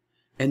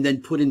and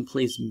then put in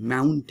place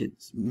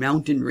mountains,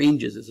 mountain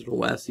ranges as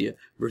rawasiya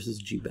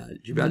versus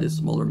jibal. Jibal is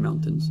smaller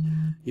mountains,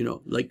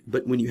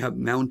 but when you have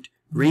mountain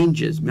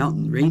ranges,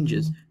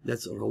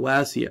 that's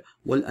rawasiya,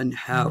 wal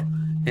anhar,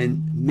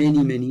 and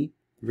many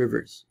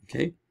rivers.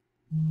 Okay,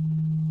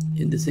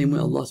 in the same way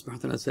Allah subhanahu wa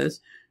ta'ala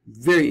says,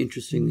 very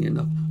interestingly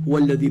enough,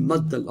 وَالَّذِي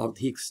مَدَّ الْأَرْضِ,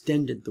 he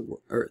extended the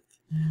earth.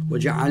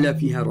 وَجَعَلَ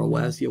فِيهَا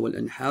رَوَاسِيَ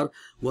وَالْأَنْهَارِ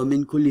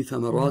وَمِنْ كُلِّ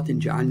ثَمَرَاتٍ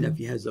جَعَلْنَا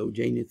فِيهَا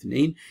زَوْجَيْنِ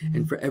اثْنَيْنِ,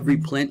 and for every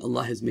plant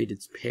Allah has made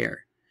its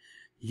pair.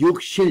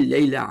 يُغْشِى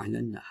اللَّيْلَ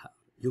عَلَى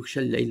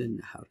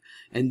النَّهَارِ,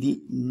 and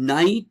the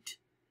night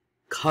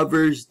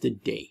covers the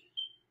day,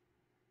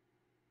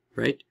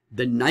 right?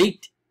 The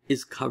night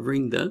is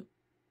covering the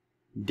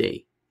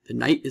day. The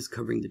night is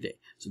covering the day.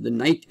 So the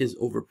night is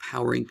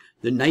overpowering.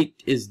 The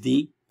night is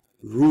the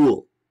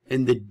rule,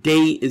 and the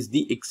day is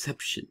the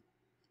exception.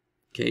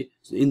 Okay,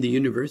 so in the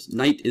universe,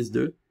 night is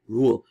the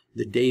rule,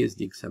 the day is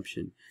the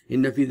exception.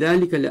 إِنَّ فِي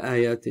ذَلِكَ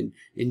لَآيَاتٍ,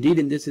 indeed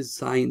in this is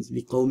signs,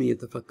 لِقَوْمِ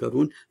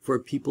يَتَفَكَّرُونَ, for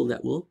people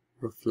that will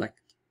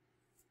reflect.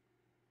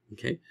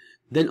 Okay,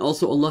 then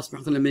also Allah subhanahu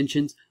wa ta'ala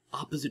mentions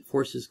opposite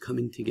forces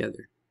coming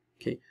together.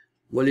 Okay,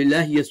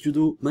 وَلِلَّهِ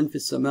يَسْجُدُ مَنْ فِي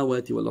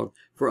السَّمَاوَاتِ وَالْأَرْضِ,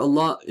 for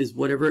Allah is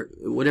whatever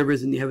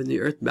is in the heaven and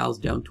the earth bows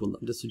down to Allah,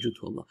 does sujood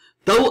to Allah,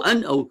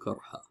 طَوْءًا أَوْ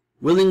كَرْهًا,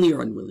 willingly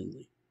or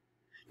unwillingly.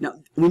 Now,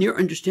 when you're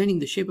understanding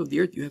the shape of the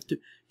earth, you have to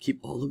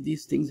keep all of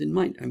these things in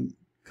mind. I'm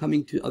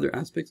coming to other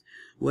aspects.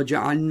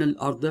 وَجَعَلْنَا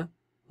الْأَرْضَ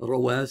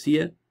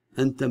رَوَاسِيَ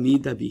أَن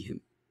تَمِيدَ بِهِمْ.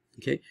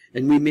 Okay,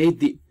 and we made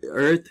the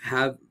earth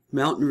have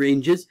mountain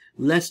ranges,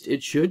 lest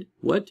it should,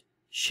 what?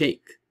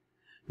 Shake.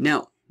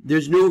 Now,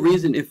 there's no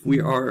reason if we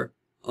are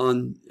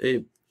on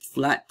a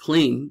flat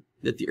plane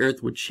that the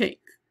earth would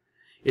shake.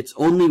 It's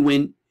only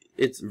when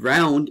it's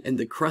round and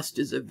the crust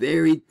is a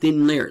very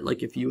thin layer,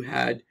 like if you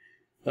had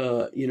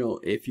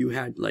if you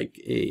had like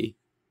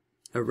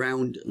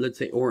around, let's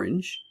say,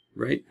 orange,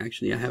 right?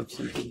 Actually, I have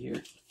something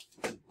here.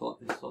 I thought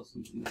I saw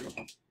something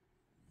there,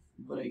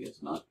 but I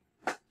guess not.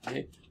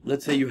 Okay,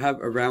 let's say you have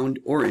a round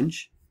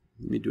orange.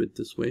 Let me do it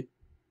this way.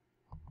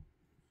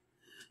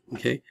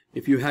 Okay,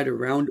 if you had a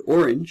round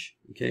orange,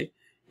 okay,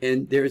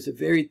 and there's a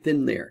very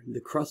thin layer, the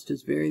crust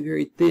is very,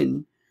 very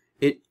thin,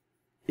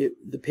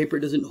 the paper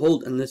doesn't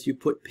hold unless you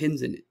put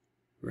pins in it,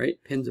 right?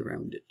 Pins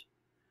around it.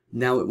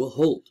 Now it will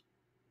hold.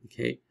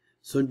 Okay,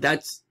 so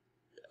that's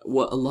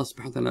what Allah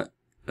subhanahu wa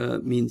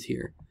ta'ala means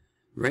here,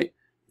 right?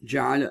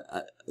 جعل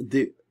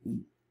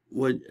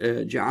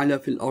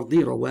في الأرض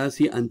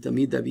رواسي أن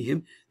تميد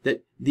بهم,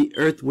 that the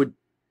earth would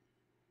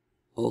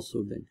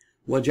also then.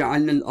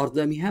 وَجَعَلْنَا الْأَرْضَ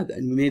مِهَادًا,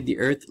 and we made the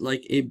earth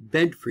like a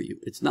bed for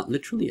you. It's not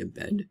literally a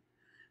bed.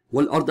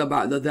 وَالْأَرْضَ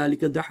بَعْدَ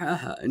ذَلِكَ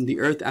دَحَاهَا, and the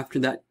earth after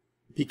that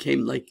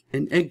became like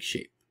an egg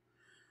shape.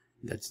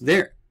 That's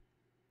there.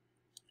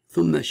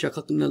 ثُمَّ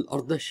شَقَقْنَا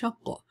الْأَرْضَ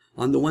شَقًّا.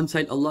 On the one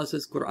side, Allah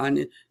says,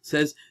 Quran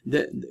says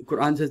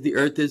the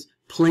earth is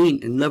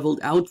plain and leveled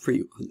out for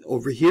you.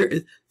 Over here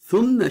is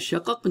ثُمَّ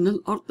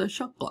شَقَقْنَا الْأَرْضَ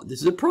شَقًّا.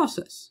 This is a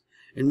process,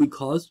 and we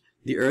caused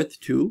the earth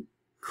to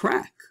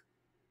crack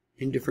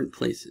in different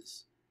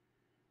places.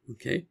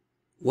 Okay,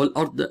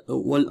 وَالْأَرْضَ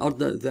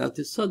ذَاتِ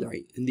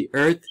الصَّدْعِ, and the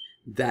earth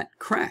that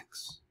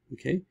cracks.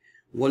 Okay,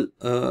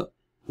 وَإِلَى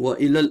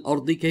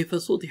الْأَرْضِ كَيْفَ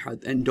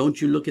سُطِحَتْ, and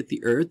don't you look at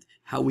the earth,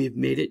 how we've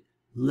made it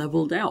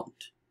leveled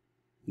out.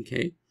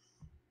 Okay,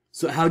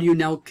 so how do you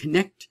now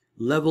connect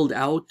leveled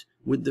out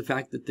with the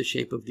fact that the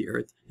shape of the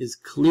earth is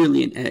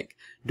clearly an egg?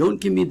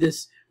 Don't give me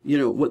this,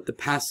 what the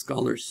past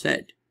scholars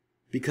said,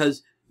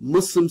 because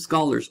Muslim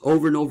scholars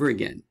over and over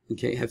again,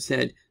 okay, have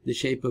said the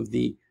shape of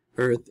the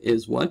earth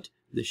is what?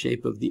 The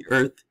shape of the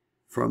earth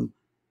from,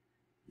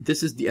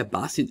 this is the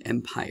Abbasid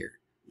Empire.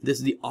 This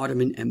is the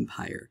Ottoman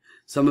Empire.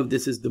 Some of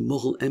this is the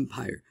Mughal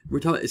Empire. We're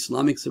talking about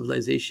Islamic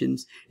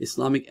civilizations,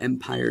 Islamic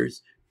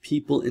empires,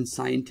 people and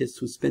scientists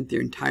who spent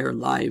their entire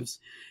lives,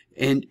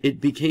 and it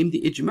became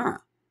the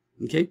ijma'.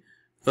 Okay,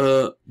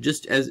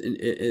 just as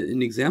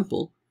an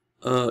example,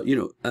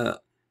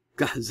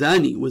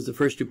 Ghazali was the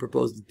first to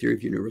propose the theory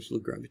of universal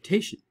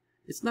gravitation.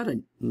 It's not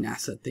a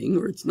NASA thing,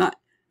 or it's not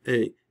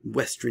a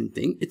Western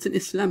thing. It's an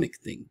Islamic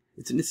thing.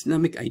 It's an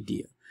Islamic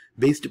idea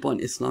based upon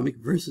Islamic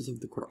verses of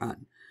the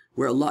Quran,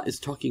 where Allah is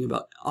talking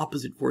about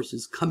opposite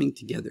forces coming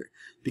together,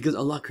 because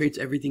Allah creates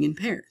everything in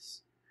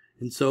pairs.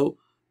 And so,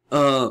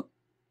 there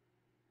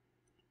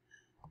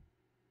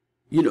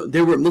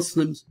were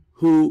Muslims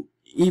who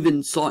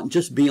even saw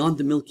just beyond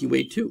the Milky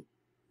Way too.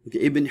 Okay,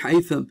 Ibn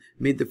Haytham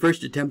made the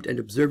first attempt at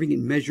observing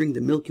and measuring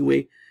the Milky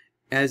Way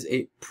as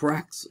a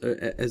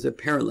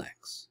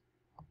parallax.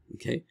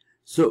 Okay,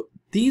 so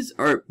these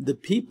are the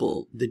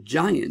people, the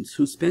giants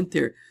who spent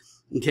their,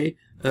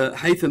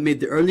 Haytham made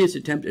the earliest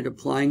attempt at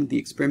applying the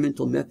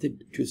experimental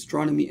method to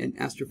astronomy and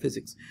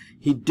astrophysics.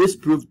 He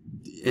disproved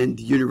and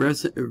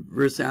universally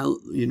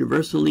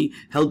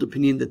held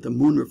opinion that the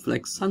moon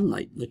reflects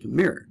sunlight like a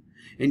mirror,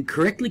 and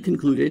correctly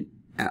concluded,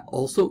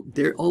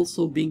 there's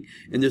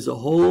a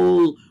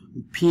whole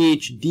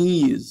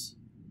PhDs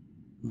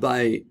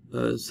by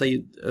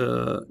Sayyid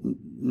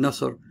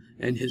Nasr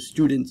and his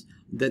students,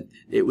 that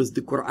it was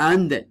the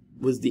Quran that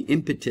was the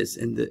impetus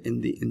and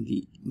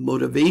the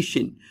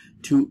motivation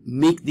to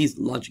make these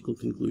logical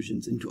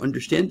conclusions and to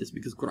understand this,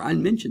 because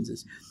Quran mentions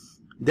this,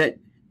 that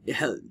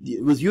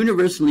it was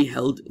universally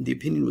held, the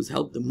opinion was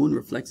held, the moon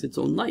reflects its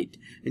own light,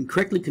 and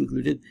correctly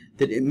concluded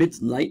that it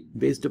emits light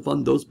based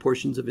upon those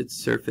portions of its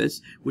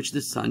surface which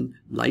the sun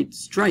light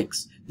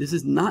strikes. This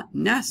is not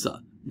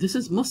NASA. This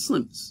is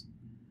Muslims.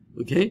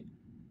 Okay?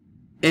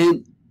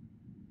 And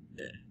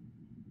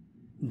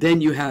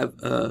then you have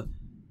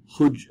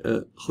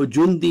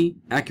Khujundi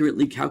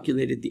accurately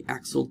calculated the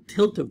axial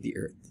tilt of the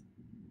earth.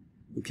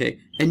 Okay?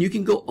 And you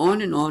can go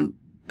on and on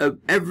of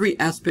every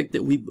aspect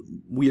that we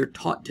are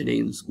taught today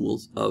in the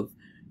schools of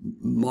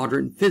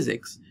modern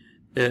physics,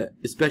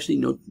 especially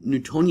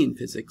Newtonian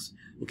physics.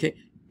 Okay?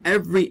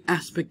 Every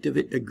aspect of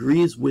it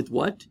agrees with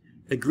what?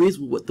 Agrees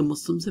with what the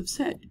Muslims have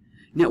said.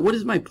 Now, what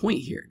is my point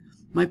here?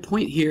 My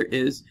point here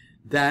is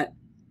that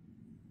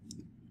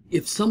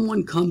if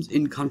someone comes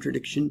in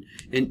contradiction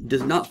and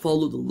does not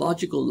follow the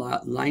logical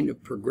line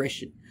of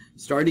progression,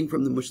 starting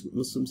from the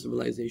Muslim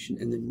civilization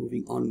and then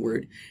moving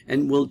onward,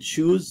 and will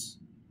choose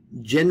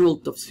general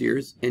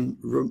tafsirs and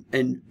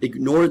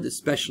ignore the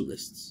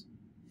specialists,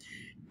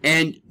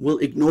 and will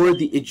ignore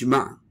the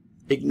ijma',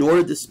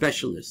 ignore the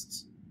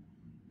specialists,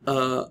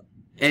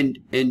 and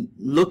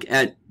look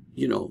at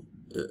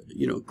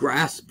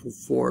grasp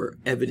for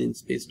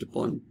evidence based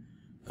upon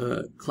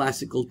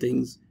classical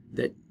things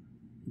that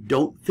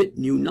don't fit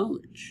new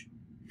knowledge,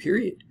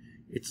 period.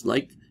 It's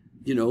like,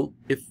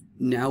 if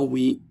now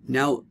we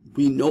know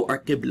our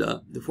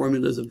Qibla, the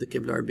formulas of the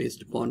Qibla are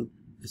based upon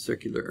a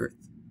circular earth.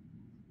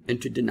 And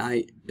to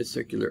deny a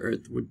circular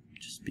earth would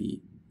just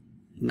be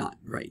not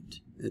right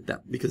at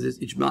that, because there's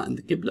ijma' in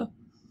the Qibla,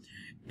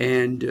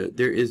 and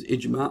there is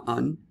ijma'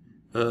 on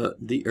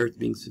the earth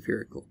being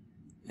spherical.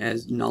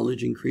 As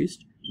knowledge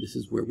increased, this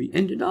is where we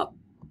ended up.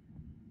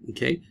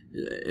 Okay,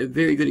 a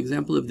very good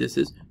example of this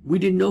is we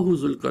didn't know who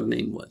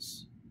Zulqarnain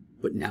was,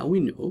 but now we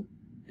know,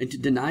 and to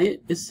deny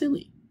it is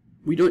silly.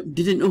 We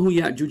didn't know who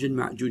Ya'juj and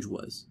Ma'juj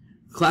was.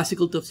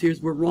 Classical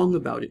tafsirs were wrong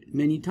about it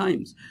many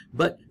times,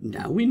 but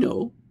now we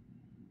know,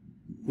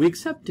 we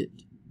accept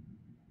it.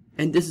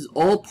 And this is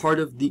all part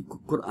of the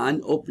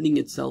Quran opening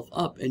itself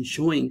up and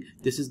showing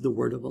this is the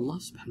word of Allah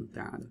subhanahu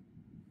wa ta'ala.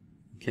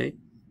 Okay?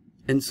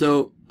 And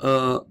so,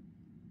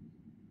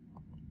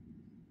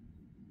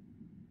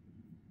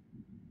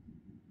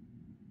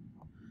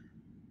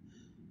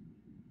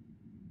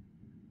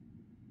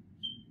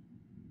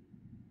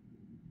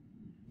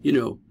 you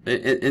know,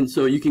 and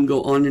so you can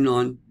go on and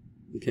on,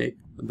 okay,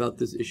 about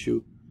this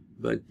issue,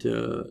 but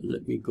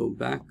let me go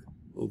back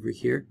over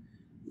here.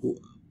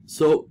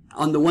 So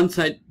on the one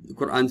side, the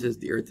Quran says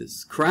the earth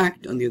is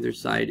cracked. On the other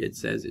side, it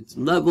says it's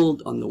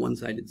leveled. On the one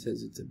side, it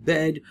says it's a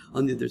bed.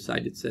 On the other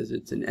side, it says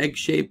it's an egg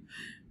shape.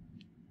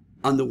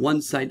 On the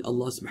one side,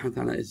 Allah subhanahu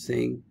wa ta'ala is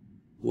saying,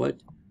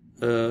 what?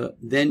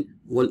 Then,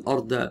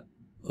 وَالْأَرْضَ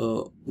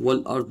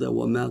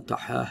وَمَا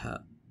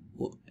طَحَاهَا.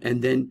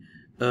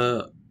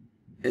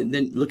 And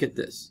then look at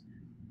this.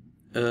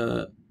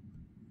 أَلَمْ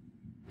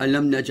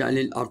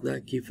نَجْعَلِ الْأَرْضَ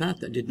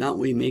كِفَاتًا. Did not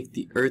we make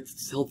the earth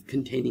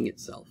self-containing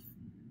itself?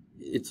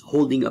 It's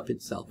holding up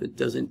itself. It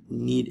doesn't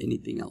need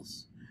anything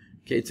else.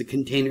 Okay, it's a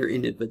container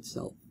in it of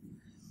itself.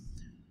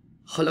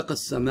 خَلَقَ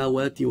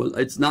السَّمَاوَاتِ وَالْأَرْضِ.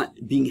 It's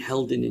not being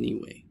held in any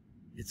way.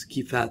 It's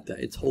kifata.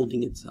 It's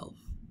holding itself.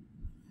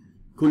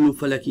 كُلُّ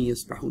فَلَكٍ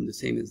يَسْبَحُونَ. The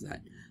same as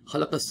that.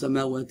 خَلَقَ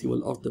السَّمَاوَاتِ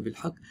وَالْأَرْضَ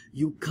بِالْحَقِّ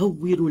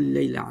يُكَوِّرُ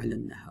اللَّيْلَ عَلَى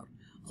النَّهَارِ.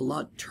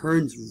 Allah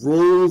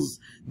rolls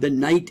the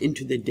night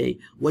into the day.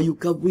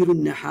 وَيُكَوِّرُ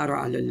النَّهَارَ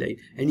عَلَى اللَّيْلِ.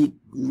 And He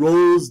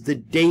rolls the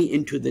day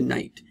into the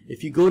night.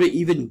 If you go to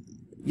even,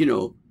 you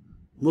know,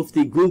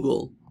 Mufti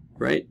Google,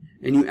 right?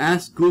 And you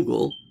ask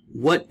Google,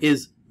 what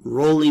is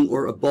rolling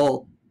or a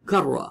ball?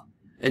 Karra.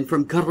 And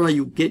from karra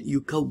you get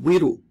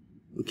yukawiru.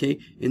 Okay?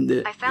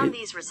 I found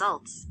these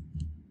results.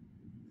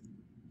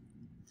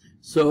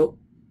 So,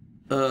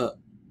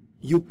 yukawiru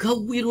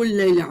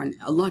layla.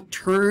 Allah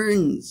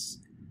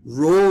turns,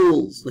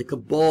 rolls like a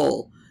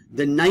ball,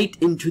 the night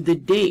into the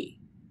day.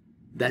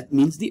 That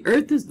means the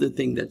earth is the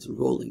thing that's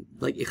rolling,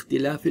 like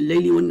ikhtilaf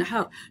al-layli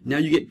wan-nahar. Now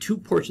you get two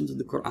portions of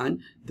the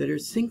Quran that are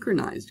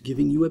synchronized,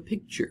 giving you a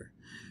picture.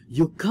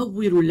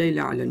 يُكَوِّرُ اللَّيْلَ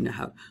عَلَى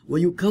النَّهَارِ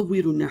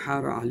وَيُكَوِّرُ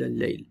النَّهَارَ عَلى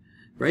اللَّيْلِ.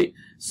 Right?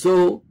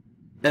 So,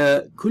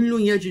 كُلٌّ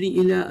يَجْرِي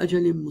إِلَىٰ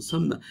أَجَلٍ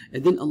مُسَمَّى.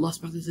 And then Allah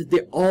subhanahu wa ta'ala says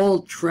they're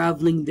all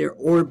traveling their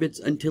orbits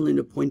until an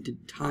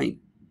appointed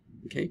time.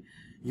 Okay?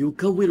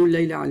 يُكَوِّرُ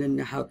اللَّيْلَ عَلَى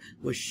النَّهَارِ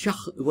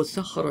وَسَخَّرَ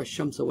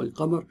الشَّمْسَ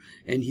وَالْقَمَرَ.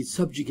 And He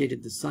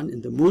subjugated the sun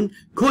and the moon.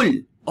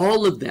 Kul,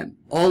 all of them.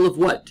 All of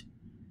what?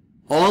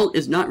 All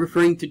is not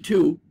referring to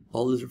two.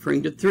 All is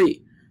referring to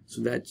three.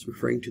 So that's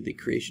referring to the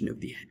creation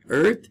of the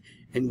earth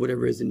and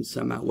whatever is in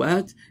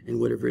samawat and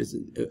whatever is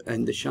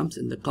in the shams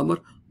and the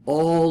qamar.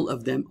 All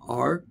of them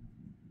are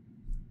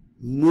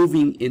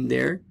moving in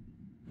their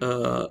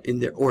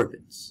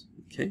orbits.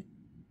 Okay,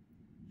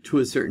 to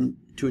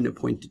an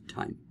appointed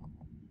time.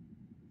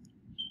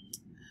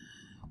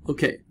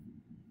 Okay,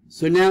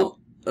 so now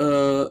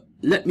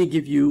let me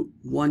give you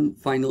one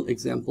final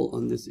example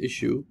on this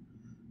issue.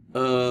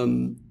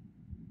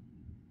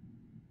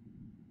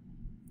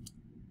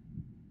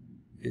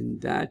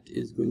 And that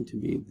is going to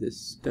be this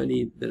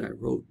study that I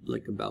wrote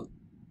like about,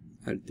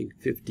 I think,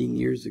 15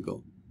 years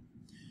ago.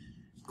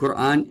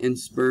 Quran and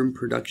sperm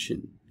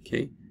production,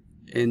 okay?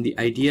 And the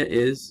idea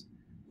is,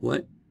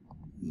 what?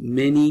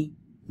 Many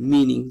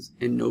meanings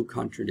and no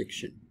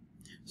contradiction.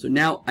 So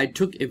now I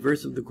took a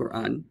verse of the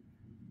Quran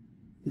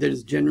that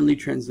is generally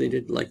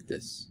translated like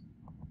this.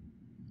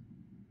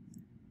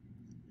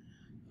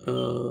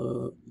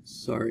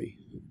 Sorry,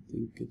 I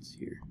think it's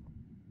here.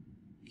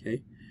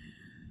 Okay.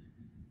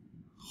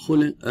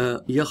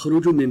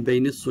 يخرج من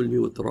بين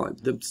الصلب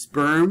والترائب. The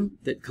sperm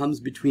that comes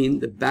between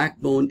the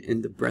backbone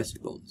and the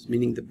breastbones,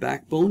 meaning the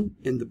backbone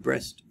and the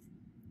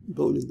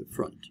breastbone in the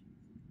front.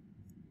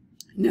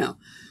 Now,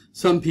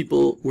 some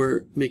people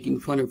were making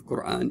fun of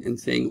Quran and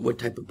saying, what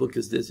type of book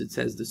is this? It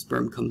says the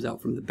sperm comes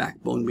out from the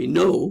backbone. We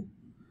know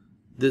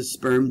the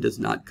sperm does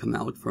not come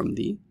out from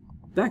the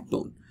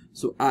backbone.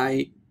 So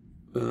I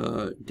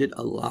did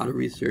a lot of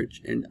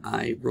research and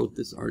I wrote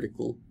this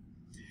article.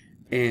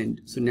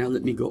 And so now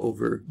let me go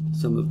over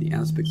some of the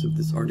aspects of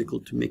this article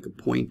to make a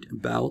point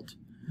about,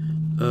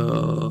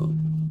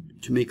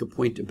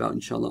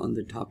 inshallah, on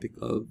the topic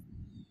of,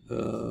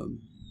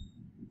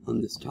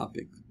 on this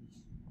topic.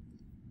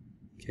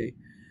 Okay,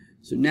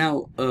 so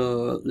now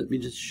let me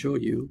just show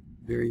you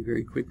very,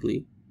 very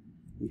quickly.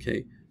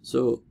 Okay,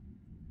 so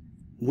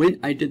when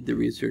I did the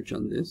research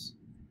on this,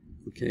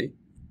 okay,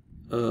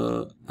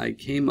 I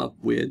came up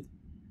with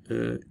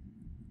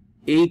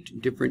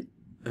 8 different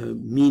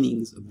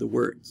meanings of the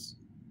words.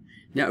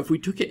 Now, if we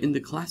took it in the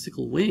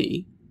classical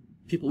way,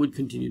 people would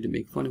continue to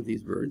make fun of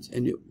these words,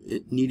 and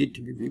it needed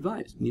to be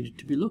revised, needed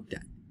to be looked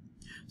at.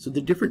 So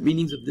the different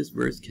meanings of this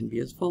verse can be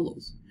as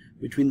follows.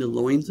 Between the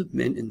loins of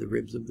men and the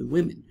ribs of the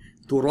women.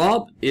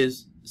 Turab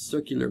is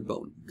circular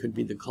bone. Could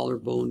be the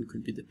collarbone,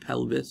 could be the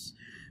pelvis,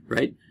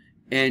 right?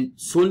 And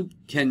sulb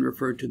can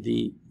refer to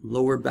the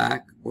lower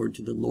back or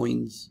to the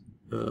loins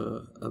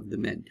of the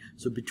men.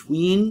 So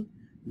between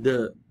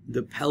the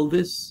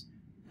pelvis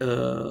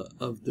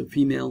of the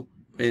female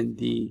and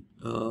the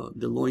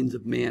loins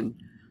of man,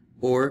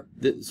 or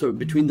so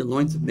between the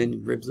loins of men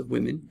and ribs of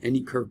women,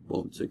 any curved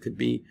bone. So it could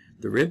be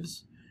the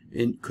ribs,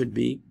 and could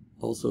be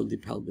also the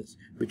pelvis.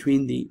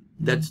 Between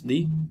that's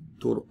the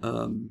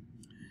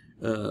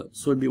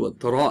sulbi wa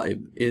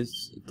tara'ib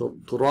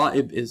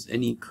is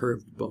any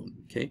curved bone.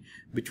 Okay,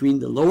 between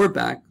the lower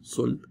back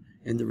sulb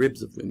and the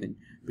ribs of women,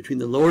 between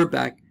the lower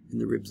back and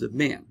the ribs of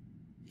man.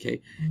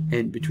 Okay,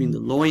 and between the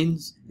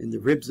loins and the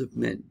ribs of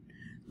men,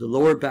 the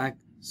lower back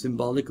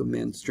symbolic of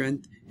man's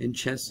strength, and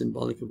chest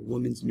symbolic of a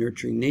woman's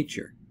nurturing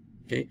nature.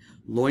 Okay,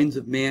 loins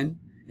of man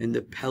and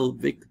the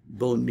pelvic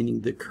bone,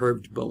 meaning the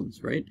curved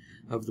bones, right,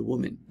 of the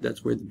woman.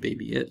 That's where the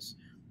baby is.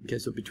 Okay,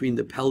 so between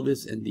the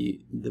pelvis and the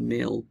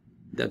male,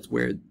 that's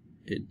where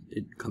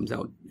it comes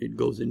out. It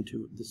goes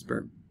into the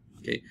sperm.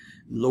 Okay,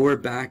 lower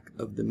back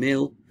of the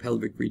male,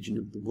 pelvic region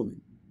of the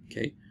woman.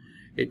 Okay,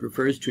 it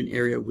refers to an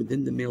area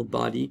within the male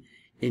body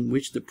in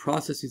which the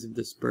processes of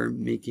the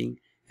sperm making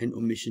and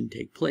omission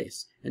take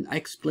place. And I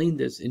explained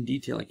this in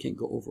detail. I can't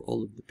go over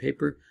all of the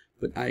paper,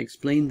 but I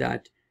explained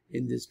that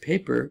in this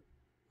paper,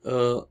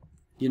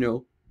 you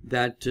know,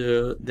 that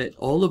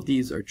all of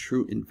these are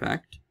true, in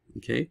fact,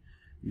 okay,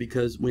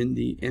 because when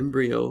the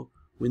embryo,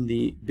 when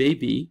the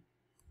baby,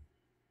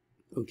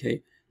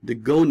 okay, the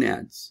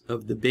gonads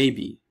of the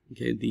baby,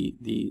 okay,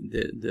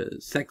 the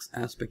sex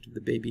aspect of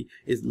the baby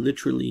is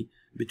literally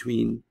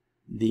between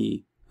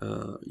the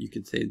you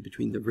could say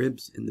between the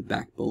ribs and the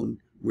backbone,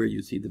 where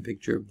you see the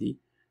picture of the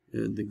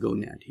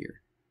gonad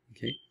here.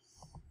 Okay,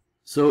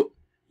 so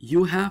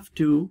you have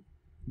to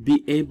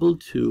be able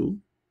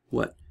to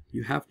what?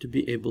 You have to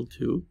be able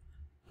to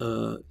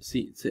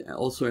see.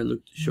 Also, I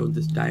showed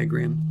this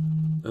diagram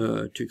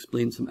to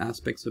explain some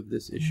aspects of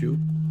this issue,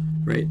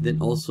 right? Then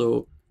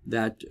also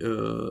that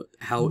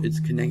how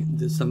it's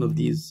connected. Some of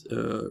these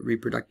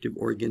reproductive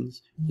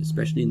organs,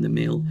 especially in the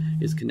male,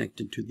 is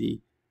connected to the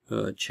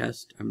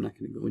chest. I'm not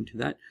going to go into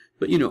that,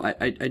 but you know,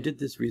 I did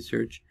this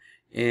research,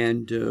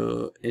 and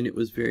it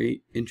was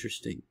very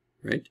interesting,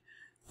 right?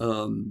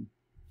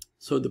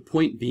 So the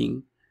point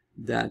being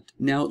that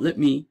now let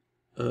me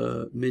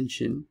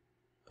mention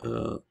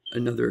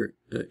another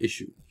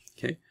issue,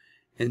 okay,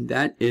 and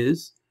that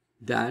is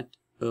that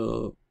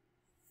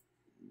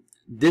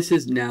this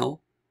is now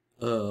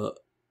an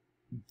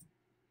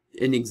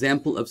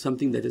example of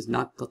something that is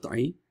not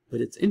qat'i, but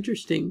it's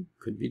interesting,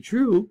 could be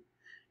true,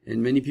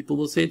 and many people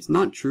will say it's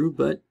not true,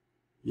 but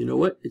you know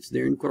what? It's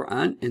there in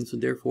Quran, and so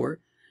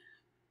therefore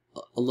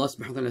Allah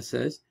subhanahu wa ta'ala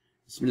says,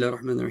 Bismillah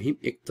ar-Rahman ar-Rahim,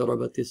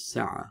 iqtarabat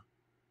as-sa'a.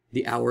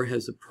 The hour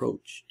has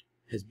approached,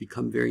 has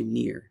become very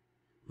near.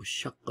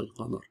 وَالشَّقَّ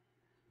الْقَمَرِ.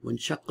 When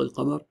shaqq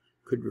al-qamar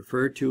could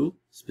refer to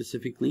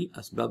specifically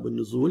asbab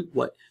al-nuzul,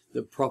 what?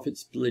 The Prophet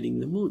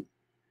splitting the moon.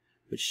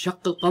 But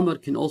shaqq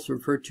al-qamar can also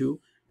refer to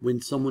when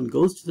someone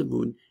goes to the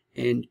moon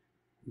and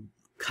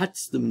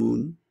cuts the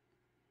moon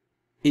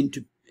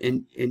into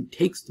and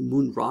takes the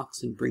moon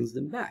rocks and brings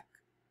them back.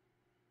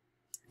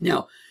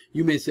 Now,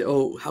 you may say,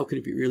 oh, how could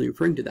it be really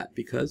referring to that?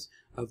 Because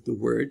of the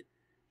word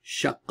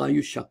shaqqa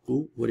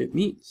yushaqqu, what it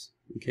means.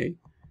 Okay.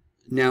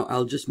 Now,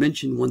 I'll just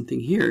mention one thing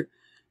here.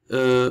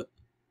 I'll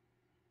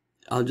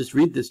just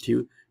read this to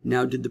you.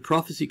 Now, did the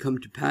prophecy come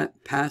to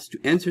pass? To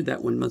answer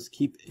that, one must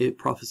keep a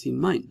prophecy in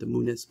mind. The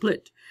moon has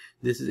split.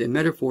 This is a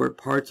metaphor.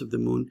 Parts of the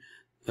moon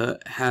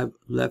have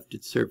left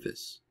its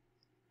surface.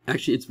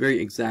 Actually, it's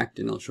very exact,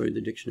 and I'll show you the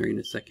dictionary in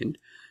a second.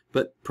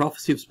 But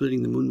prophecy of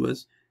splitting the moon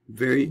was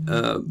it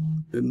was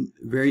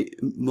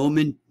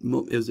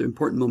an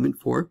important moment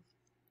for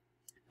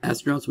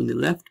astronauts when they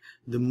left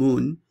the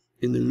moon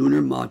in the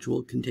lunar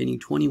module containing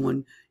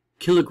 21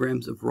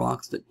 kilograms of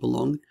rocks that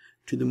belonged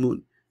to the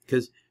moon.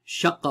 Because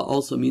shaqqa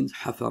also means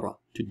hafara,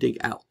 to dig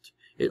out.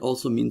 It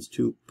also means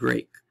to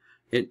break.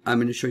 I'm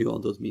going to show you all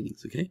those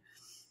meanings, okay?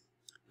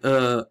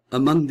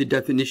 Among the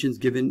definitions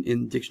given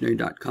in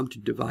dictionary.com, to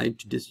divide,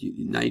 to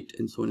disunite,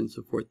 and so on and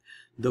so forth.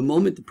 The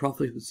moment the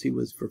prophecy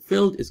was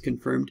fulfilled is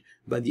confirmed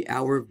by the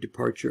hour of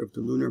departure of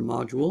the lunar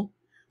module,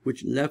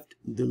 which left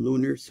the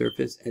lunar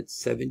surface at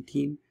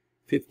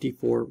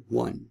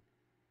 1754:1.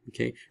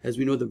 Okay, as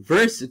we know, the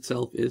verse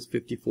itself is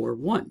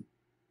 54:1.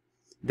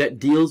 That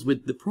deals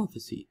with the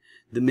prophecy.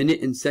 The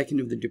minute and second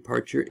of the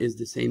departure is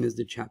the same as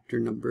the chapter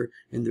number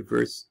and the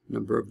verse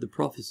number of the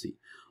prophecy.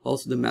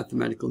 Also, the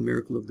mathematical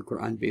miracle of the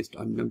Quran based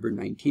on number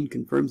 19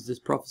 confirms this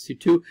prophecy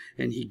too,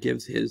 and he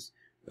gives his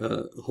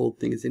whole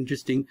thing is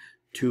interesting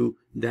to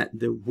that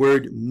the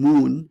word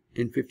moon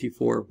in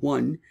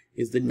 54:1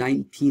 is the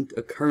 19th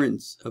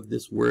occurrence of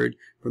this word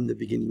from the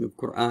beginning of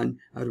Quran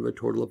out of a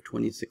total of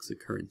 26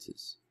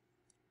 occurrences.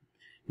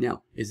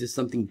 Now, is this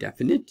something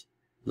definite?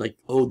 Like,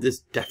 oh, this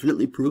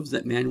definitely proves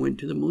that man went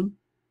to the moon?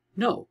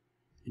 No,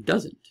 it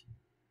doesn't,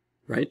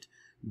 right?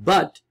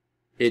 But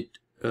it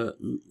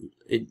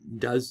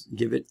does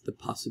give it the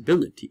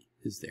possibility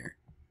is there.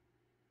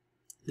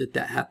 that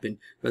happened.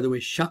 By the way,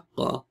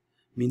 shaqqa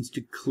means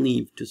to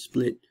cleave, to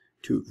split,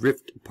 to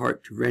rift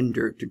apart, to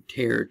render, to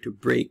tear, to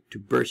break, to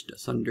burst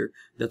asunder.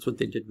 That's what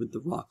they did with the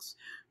rocks.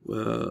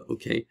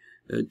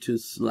 To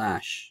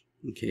slash,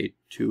 okay,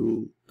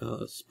 to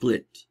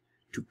split,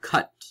 to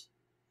cut,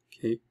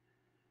 okay.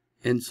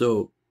 And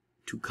so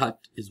to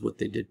cut is what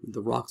they did with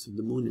the rocks of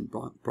the moon and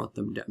brought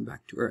them down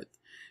back to earth.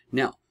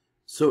 Now,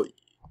 so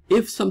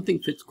if something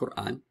fits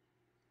Quran,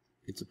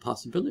 it's a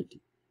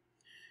possibility.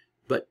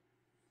 But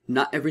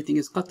not everything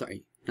is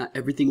qat'i. Not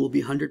everything will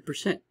be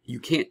 100%.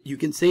 You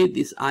can say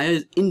this ayah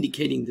is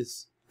indicating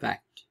this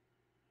fact.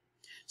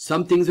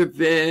 Some things are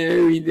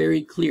very,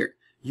 very clear.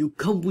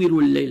 يُكَوِّرُ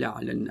اللَّيْلَ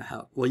عَلَى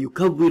النَّهَارِ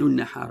وَيُكَوِّرُ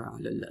النَّهَارَ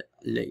عَلى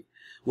اللَّيْلِ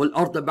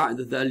وَالْأَرْضَ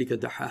بَعْدَ ذَلِكَ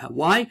دَحَاهَا.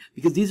 Why?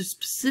 Because these are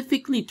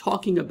specifically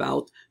talking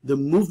about the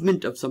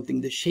movement of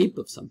something, the shape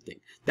of something.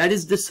 That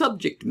is the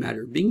subject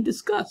matter being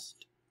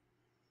discussed.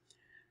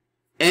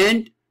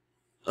 And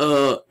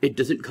it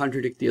doesn't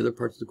contradict the other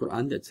parts of the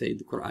Quran that say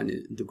the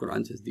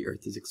Quran says the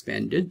earth is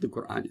expanded, the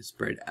Quran is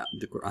spread out,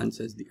 the Quran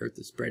says the earth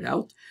is spread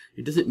out.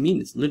 It doesn't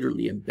mean it's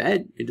literally a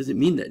bed. It doesn't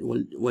mean that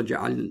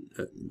وَجَعَلَ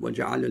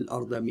الْأَرْضَ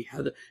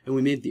مِهَادًا, and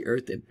we made the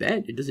earth a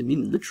bed. It doesn't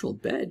mean literal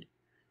bed.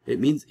 It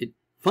means it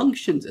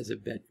functions as a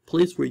bed, a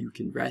place where you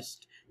can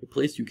rest, a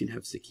place you can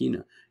have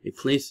sakina, a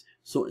place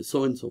so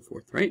and so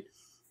forth, right?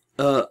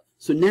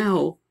 So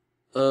now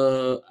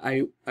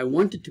I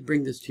wanted to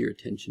bring this to your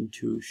attention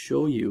to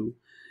show you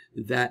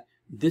that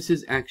this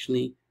is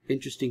actually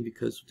interesting,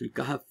 because Surah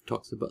Al-Kahf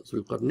talks about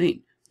Surah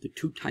Al-Qarnayn, the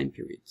two time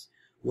periods.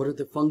 What are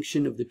the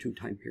function of the two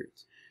time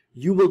periods?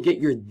 You will get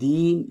your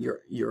deen,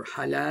 your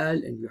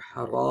halal and your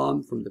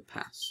haram from the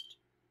past.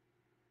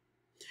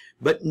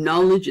 But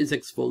knowledge is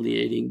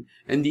exfoliating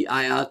and the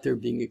ayat are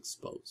being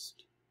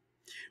exposed.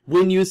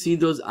 When you see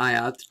those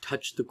ayat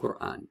touch the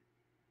Quran,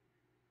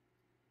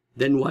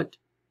 then what?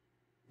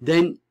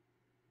 Then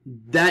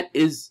that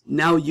is,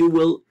 now you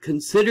will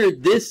consider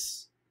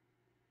this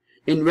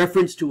in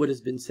reference to what has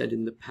been said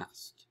in the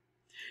past.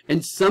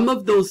 And some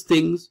of those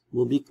things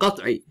will be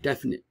qat'i,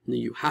 definitely,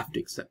 you have to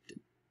accept it.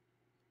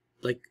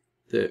 Like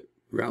the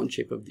round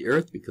shape of the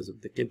earth because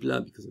of the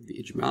qibla, because of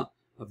the ijma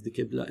of the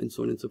qibla, and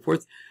so on and so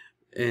forth.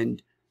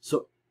 And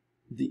so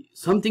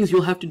some things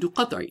you'll have to do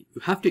qat'i,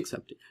 you have to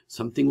accept it.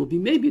 Something will be,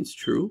 maybe it's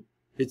true,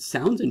 it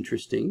sounds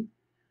interesting.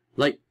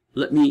 Like,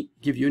 let me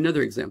give you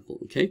another example,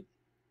 okay,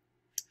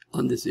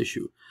 on this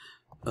issue.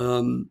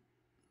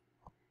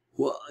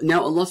 Well,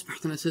 now Allah subhanahu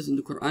wa ta'ala says in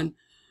the Quran,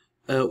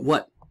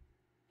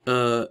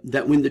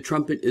 that when the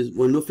trumpet is,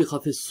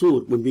 وَنُفِخَ فِي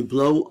الصُّورِ, when we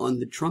blow on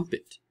the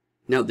trumpet.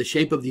 Now, the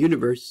shape of the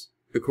universe,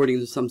 according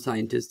to some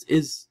scientists,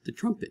 is the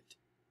trumpet.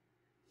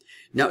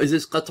 Now, is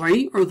this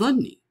qat'i or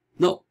dhanni?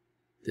 No.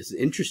 This is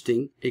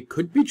interesting. It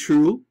could be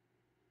true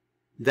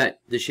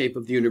that the shape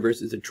of the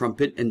universe is a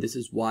trumpet, and this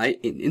is why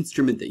an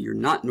instrument that you're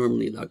not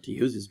normally allowed to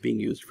use is being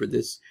used for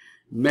this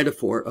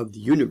metaphor of the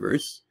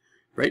universe,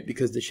 right?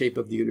 Because the shape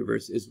of the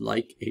universe is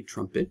like a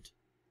trumpet.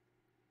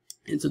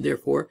 And so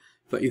therefore,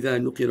 فَإِذَا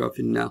نُقِرَ فِي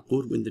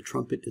النَّاقُورِ, when the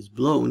trumpet is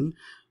blown,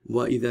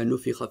 وَإِذَا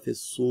نُفِخَ فِي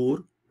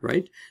الصُّورِ,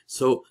 right?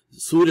 So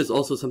sur is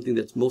also something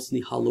that's mostly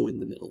hollow in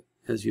the middle.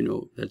 As you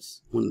know,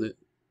 that's one of the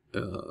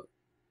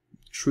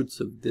truths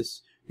of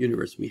this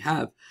universe we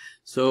have.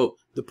 So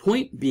the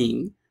point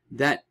being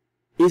that,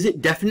 is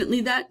it definitely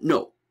that?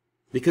 No.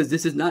 Because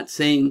this is not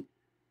saying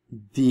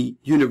the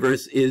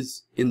universe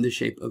is in the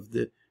shape of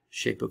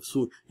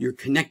sur. You're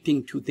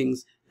connecting two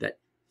things that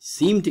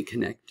seem to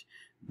connect,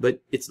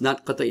 but it's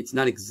not qat'i, it's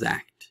not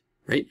exact,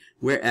 right?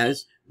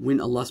 Whereas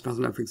when Allah subhanahu wa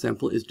ta'ala, for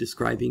example, is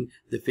describing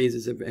the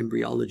phases of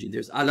embryology,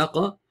 there's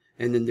alaqa,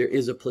 and then there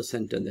is a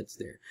placenta that's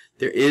there.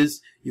 There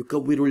is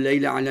yukawwiru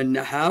layla ala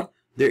nahar,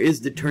 there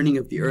is the turning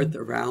of the earth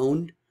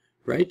around,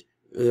 right?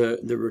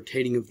 The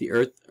rotating of the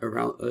earth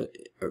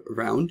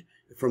around,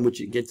 from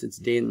which it gets its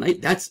day and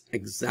night. That's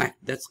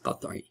exact, that's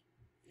qat'i.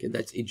 Okay,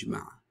 that's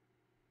ijma'.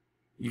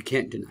 You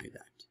can't deny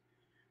that,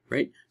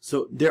 right?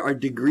 So there are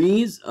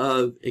degrees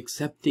of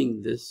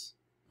accepting this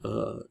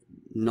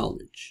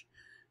knowledge.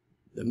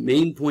 The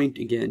main point,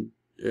 again,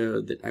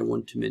 that I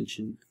want to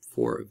mention,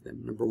 4 of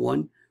them. Number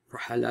 1, for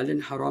halal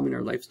and haram in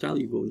our lifestyle,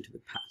 you go into the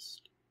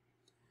past.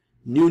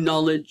 New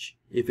knowledge,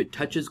 if it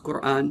touches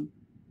Quran,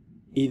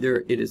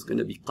 either it is going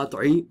to be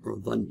qat'i or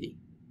dhanni.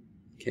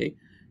 Okay.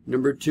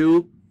 Number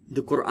 2,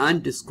 the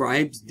Quran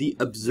describes the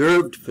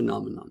observed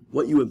phenomenon,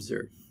 what you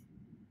observe.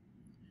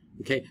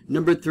 Okay.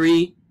 Number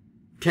 3,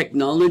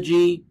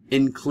 technology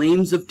and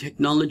claims of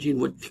technology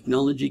and what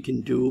technology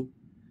can do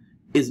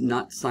is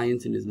not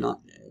science and is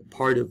not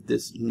part of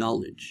this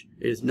knowledge.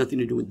 It has nothing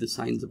to do with the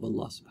signs of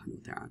Allah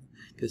subhanahu wa ta'ala.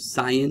 Because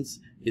science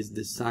is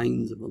the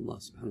signs of Allah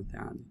subhanahu wa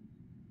ta'ala.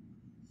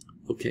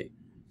 Okay.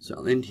 So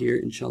I'll end here.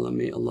 Inshallah,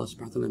 may Allah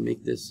subhanahu wa ta'ala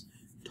make this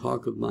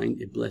talk of mine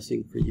a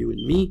blessing for you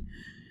and me,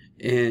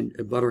 and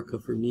a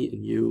barakah for me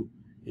and you,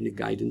 and a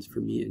guidance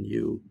for me and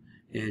you,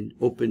 and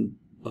open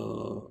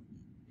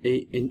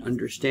an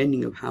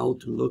understanding of how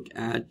to look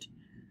at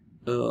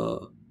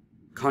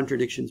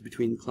contradictions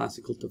between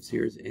classical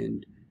tafsirs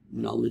and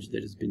knowledge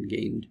that has been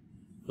gained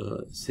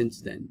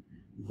since then.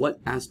 what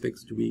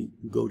aspects do we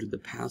go to the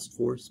past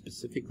for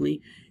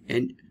specifically,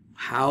 and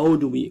how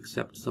do we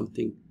accept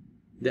something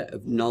that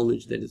of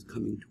knowledge that is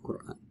coming to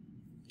Quran.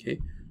 Okay?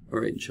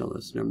 Alright, inshallah.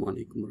 Assalamu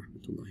alaikum wa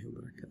rahmatullahi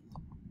wa barakatuh.